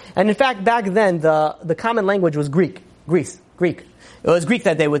business with them. And in fact, back then, the common language was Greek. Greek. It was Greek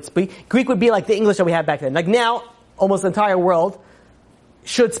that they would speak. Greek would be like the English that we had back then. Like now, almost the entire world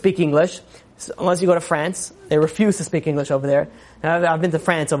should speak English. So unless you go to France, they refuse to speak English over there. I've been to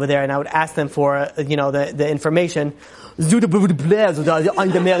France over there, and I would ask them for, the information. American,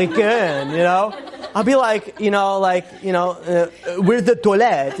 I'll be like, where's the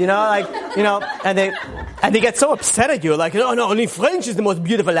toilet, and they get so upset at you, like, no, only French is the most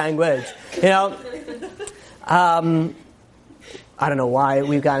beautiful language, I don't know why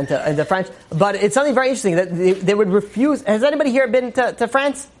we've gotten into French, but it's something very interesting that they would refuse. Has anybody here been to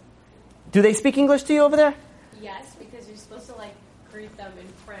France? Do they speak English to you over there? Yes, because you're supposed to greet them in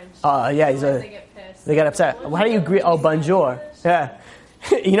French. Yeah, they get pissed. They get upset. How do you greet? Oh, bonjour. Yeah.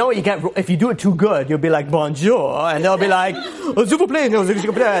 You know what you get? If you do it too good, you'll be like, bonjour, and they'll be like, oh, s'il vous plaît,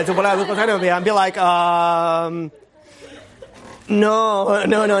 and be like,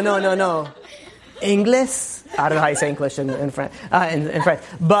 no. English? I don't know how you say English in French. In French,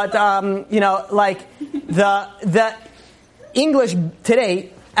 but the English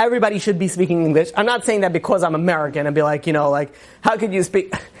today, everybody should be speaking English. I'm not saying that because I'm American and be like, how could you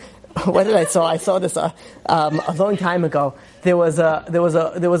speak? What did I saw? I saw this a long time ago. There was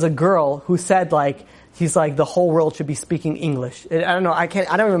a girl who said he's like the whole world should be speaking English. I don't know. I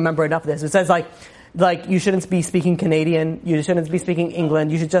don't remember enough of this. It says like you shouldn't be speaking Canadian, you shouldn't be speaking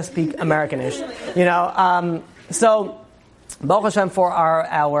England, you should just speak Americanish. So Baruch Hashem for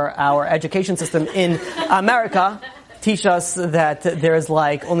our education system in America teach us that there's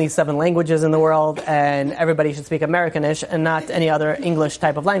only 7 languages in the world and everybody should speak Americanish and not any other English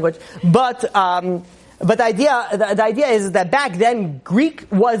type of language. But the idea is that back then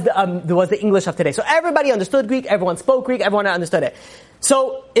Greek was the English of today. So everybody understood Greek, everyone spoke Greek, everyone understood it.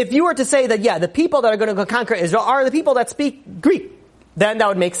 So if you were to say that, the people that are going to go conquer Israel are the people that speak Greek, then that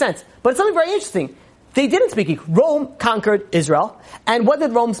would make sense. But it's something very interesting. They didn't speak Greek. Rome conquered Israel. And what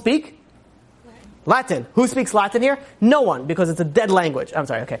did Rome speak? Latin. Who speaks Latin here? No one, because it's a dead language. I'm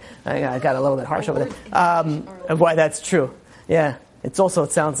sorry, okay. I got a little bit harsh over there. Why that's true. Yeah. It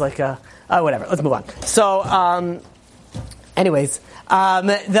sounds like whatever. Let's move on. So, Anyways,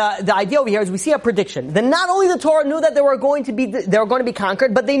 the idea over here is we see a prediction. That not only the Torah knew that they were going to be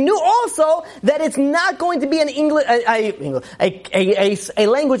conquered, but they knew also that it's not going to be a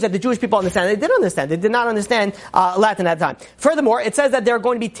language that the Jewish people understand. They didn't understand. They did not understand Latin at the time. Furthermore, it says that they're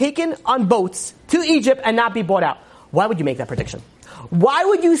going to be taken on boats to Egypt and not be bought out. Why would you make that prediction? Why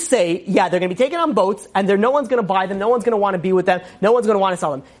would you say, yeah, they're going to be taken on boats, and no one's going to buy them, no one's going to want to be with them, no one's going to want to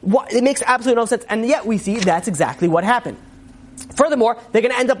sell them? It makes absolutely no sense, and yet we see that's exactly what happened. Furthermore, they're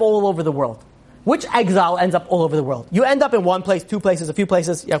going to end up all over the world. Which exile ends up all over the world? You end up in one place, two places, a few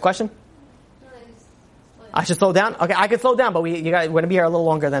places. You have a question? I should slow down? Okay, I can slow down, but we're going to be here a little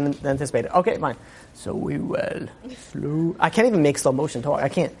longer than anticipated. Okay, fine. So we will slow. I can't even make slow motion talk. I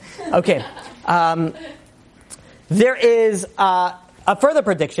can't. Okay. There is a further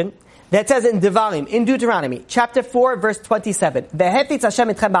prediction that says in Devarim, in Deuteronomy, chapter 4, verse 27,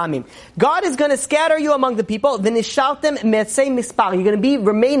 God is going to scatter you among the people, you're going to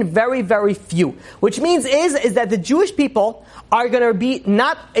remain very, very few. Which means is that the Jewish people are going to be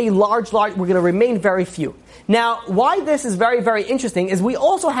not a large, we're going to remain very few. Now, why this is very, very interesting is we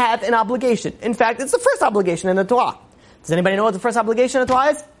also have an obligation. In fact, it's the first obligation in the Torah. Does anybody know what the first obligation in the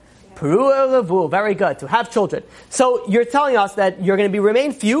Torah is? Very good. To have children. So you're telling us that you're going to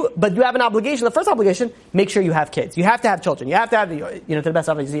remain few, but you have an obligation. The first obligation, make sure you have kids. You have to have children. You have to have, to the best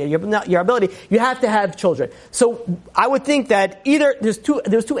of your ability, you have to have children. So I would think that either there's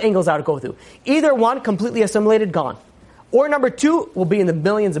two angles I would go through. Either one, completely assimilated, gone. Or number two, will be in the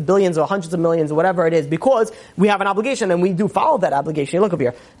millions of billions or hundreds of millions or whatever it is, because we have an obligation and we do follow that obligation. You look over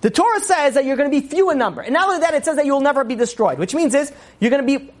here. The Torah says that you're going to be few in number. And not only that, it says that you'll never be destroyed, which means you're going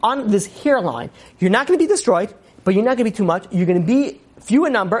to be on this hairline. You're not going to be destroyed, but you're not going to be too much. You're going to be few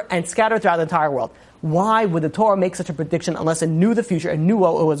in number and scattered throughout the entire world. Why would the Torah make such a prediction unless it knew the future and knew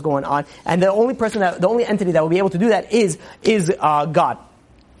what was going on? And the only entity that will be able to do that is God.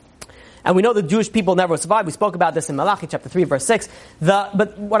 And we know the Jewish people never survived. We spoke about this in Malachi chapter 3 verse 6.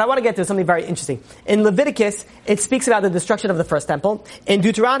 But what I want to get to is something very interesting. In Leviticus, it speaks about the destruction of the first temple. In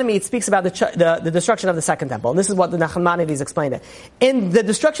Deuteronomy, it speaks about the destruction of the second temple. And this is what the Nachmanides explained it. In the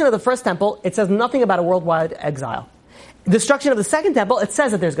destruction of the first temple, it says nothing about a worldwide exile. Destruction of the second temple, it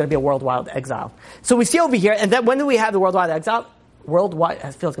says that there's going to be a worldwide exile. So we see over here, and then when do we have the worldwide exile? Worldwide, I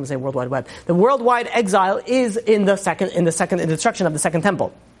feel like I'm going to say World Wide Web. The worldwide exile is in the destruction of the second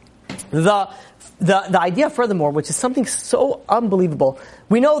temple. The idea, furthermore, which is something so unbelievable,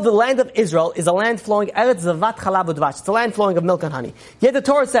 we know the land of Israel is a land flowing, Eretz Zavat Chalav Udvash. It's a land flowing of milk and honey. Yet the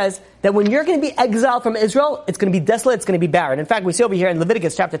Torah says that when you're going to be exiled from Israel, it's going to be desolate, it's going to be barren. In fact, we see over here in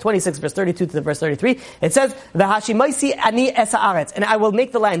Leviticus chapter 26, verse 32 to verse 33, it says, V'hashimaisi ani es haaretz, and I will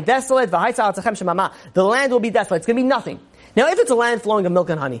make the land desolate, v'haitza alzachem shemama. The land will be desolate. It's going to be nothing. Now, if it's a land flowing of milk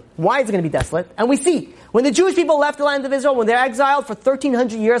and honey, why is it going to be desolate? And we see, when the Jewish people left the land of Israel, when they're exiled for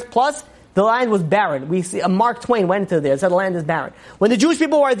 1,300 years plus, the land was barren. We see Mark Twain went into there and said the land is barren. When the Jewish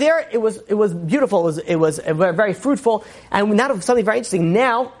people were there, it was beautiful. It was very fruitful. And now something very interesting.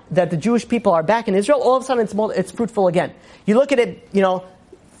 Now that the Jewish people are back in Israel, all of a sudden it's fruitful again. You look at it,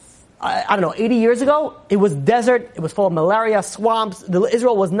 80 years ago, it was desert. It was full of malaria, swamps.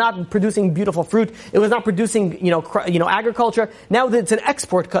 Israel was not producing beautiful fruit. It was not producing, agriculture. Now it's an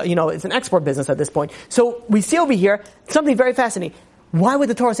export, it's an export business at this point. So we see over here something very fascinating. Why would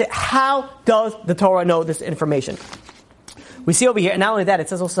the Torah say, how does the Torah know this information? We see over here, and not only that, it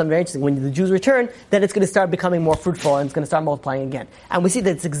says also something very interesting. When the Jews return, then it's going to start becoming more fruitful and it's going to start multiplying again. And we see that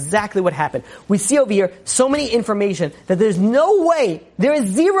it's exactly what happened. We see over here so many information that there is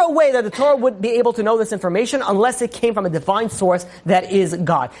zero way that the Torah would be able to know this information unless it came from a divine source that is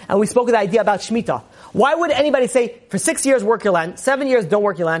God. And we spoke of the idea about Shemitah. Why would anybody say, for 6 years work your land, 7 years don't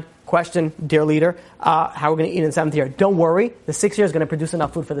work your land? Question, dear leader, how are we going to eat in the 7th year? Don't worry, the 6 years is going to produce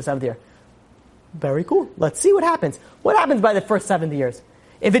enough food for the 7th year. Very cool. Let's see what happens. What happens by the first 70 years?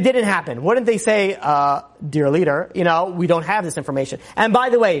 If it didn't happen, wouldn't they say, dear leader, we don't have this information. And by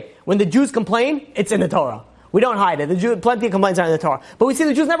the way, when the Jews complain, it's in the Torah. We don't hide it. Plenty of complaints are in the Torah. But we see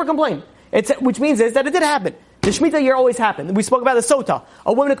the Jews never complain. Which means that it did happen. The Shemitah year always happened. We spoke about the Sota.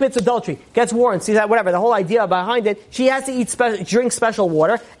 A woman who commits adultery, gets warned, sees that, whatever, the whole idea behind it, she has to drink special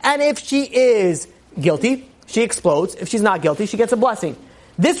water, and if she is guilty, she explodes. If she's not guilty, she gets a blessing.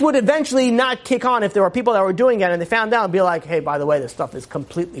 This would eventually not kick on if there were people that were doing it and they found out and be like, hey, by the way, this stuff is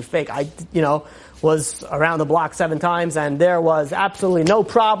completely fake. I, was around the block 7 times and there was absolutely no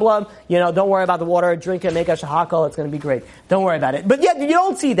problem. Don't worry about the water. Drink it, make a shahakal. It's going to be great. Don't worry about it. But yet, you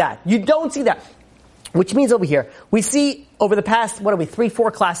don't see that. You don't see that. Which means over here, we see over the past,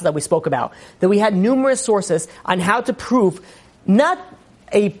 3-4 classes that we spoke about, that we had numerous sources on how to prove not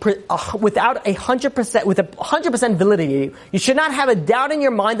without 100%, with 100% validity. You should not have a doubt in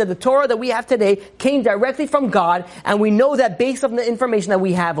your mind that the Torah that we have today came directly from God, and we know that based on the information that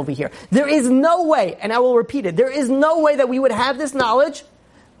we have over here. There is no way, and I will repeat it, there is no way that we would have this knowledge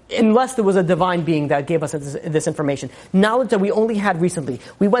unless there was a divine being that gave us this information. Knowledge that we only had recently.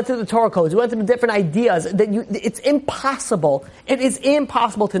 We went through the Torah codes, we went through the different ideas. It's impossible. It is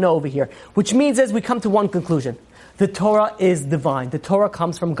impossible to know over here. Which means as we come to one conclusion. The Torah is divine. The Torah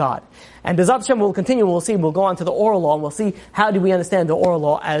comes from God. And B'ezrat Hashem will continue, we'll see, we'll go on to the oral law, and we'll see how do we understand the oral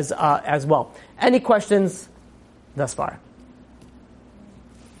law as well. Any questions thus far?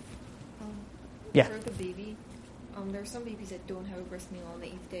 Yeah. For the baby, there are some babies that don't have a breast milk on the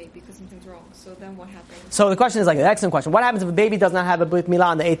 8th day because something's wrong. So then what happens? So the question is like an excellent question. What happens if a baby does not have a brit milah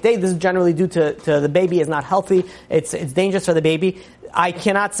on the 8th day? This is generally due to the baby is not healthy. It's dangerous for the baby. I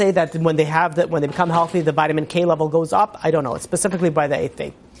cannot say that when they become healthy, the vitamin K level goes up. I don't know. It's specifically by the 8th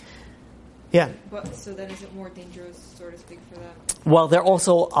day. Yeah. But so then is it more dangerous, so to speak, for them? Well, they're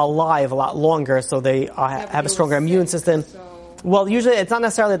also alive a lot longer, so they have a stronger immune system. So Well, usually it's not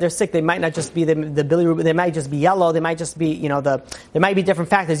necessarily that they're sick. They might not just be the bilirubin. They might just be yellow. They might just be, there might be different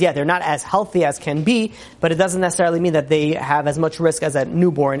factors. Yeah, they're not as healthy as can be, but it doesn't necessarily mean that they have as much risk as a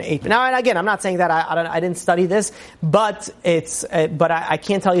newborn ape. Now, and again, I'm not saying that I didn't study this, but I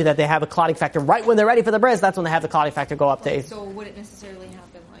can't tell you that they have a clotting factor right when they're ready for the breast. That's when they have the clotting factor go up to 8. So would it necessarily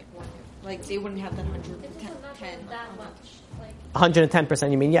happen like they wouldn't have that 110? That much, like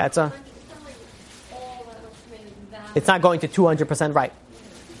 110%. You mean? Yeah, it's not going to 200% right.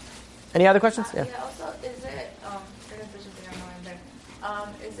 Any other questions? Yeah. Also, is it? I guess there's something I'm knowing there.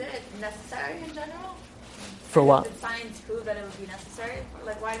 Is it necessary in general? For what? Did science prove that it would be necessary?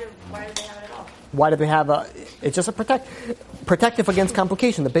 Like, why do they have it at all? Why do they have it's just a protective against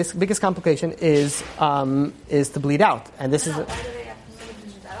complication. The biggest complication is to bleed out, and this is. Why do they have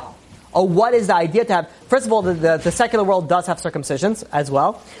circumcisions at all? Oh, what is the idea to have? First of all, the secular world does have circumcisions as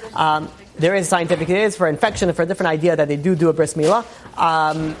well. There is scientific, it is for infection and for a different idea that they do a bris milah,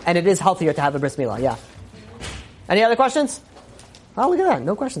 and it is healthier to have a bris milah. Yeah. Any other questions? Oh, look at that!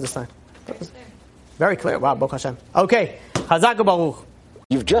 No questions this time. Very clear. Wow, Baruch Hashem. Okay, Chazak u'Baruch.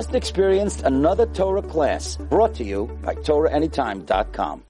 You've just experienced another Torah class brought to you by TorahAnytime.com.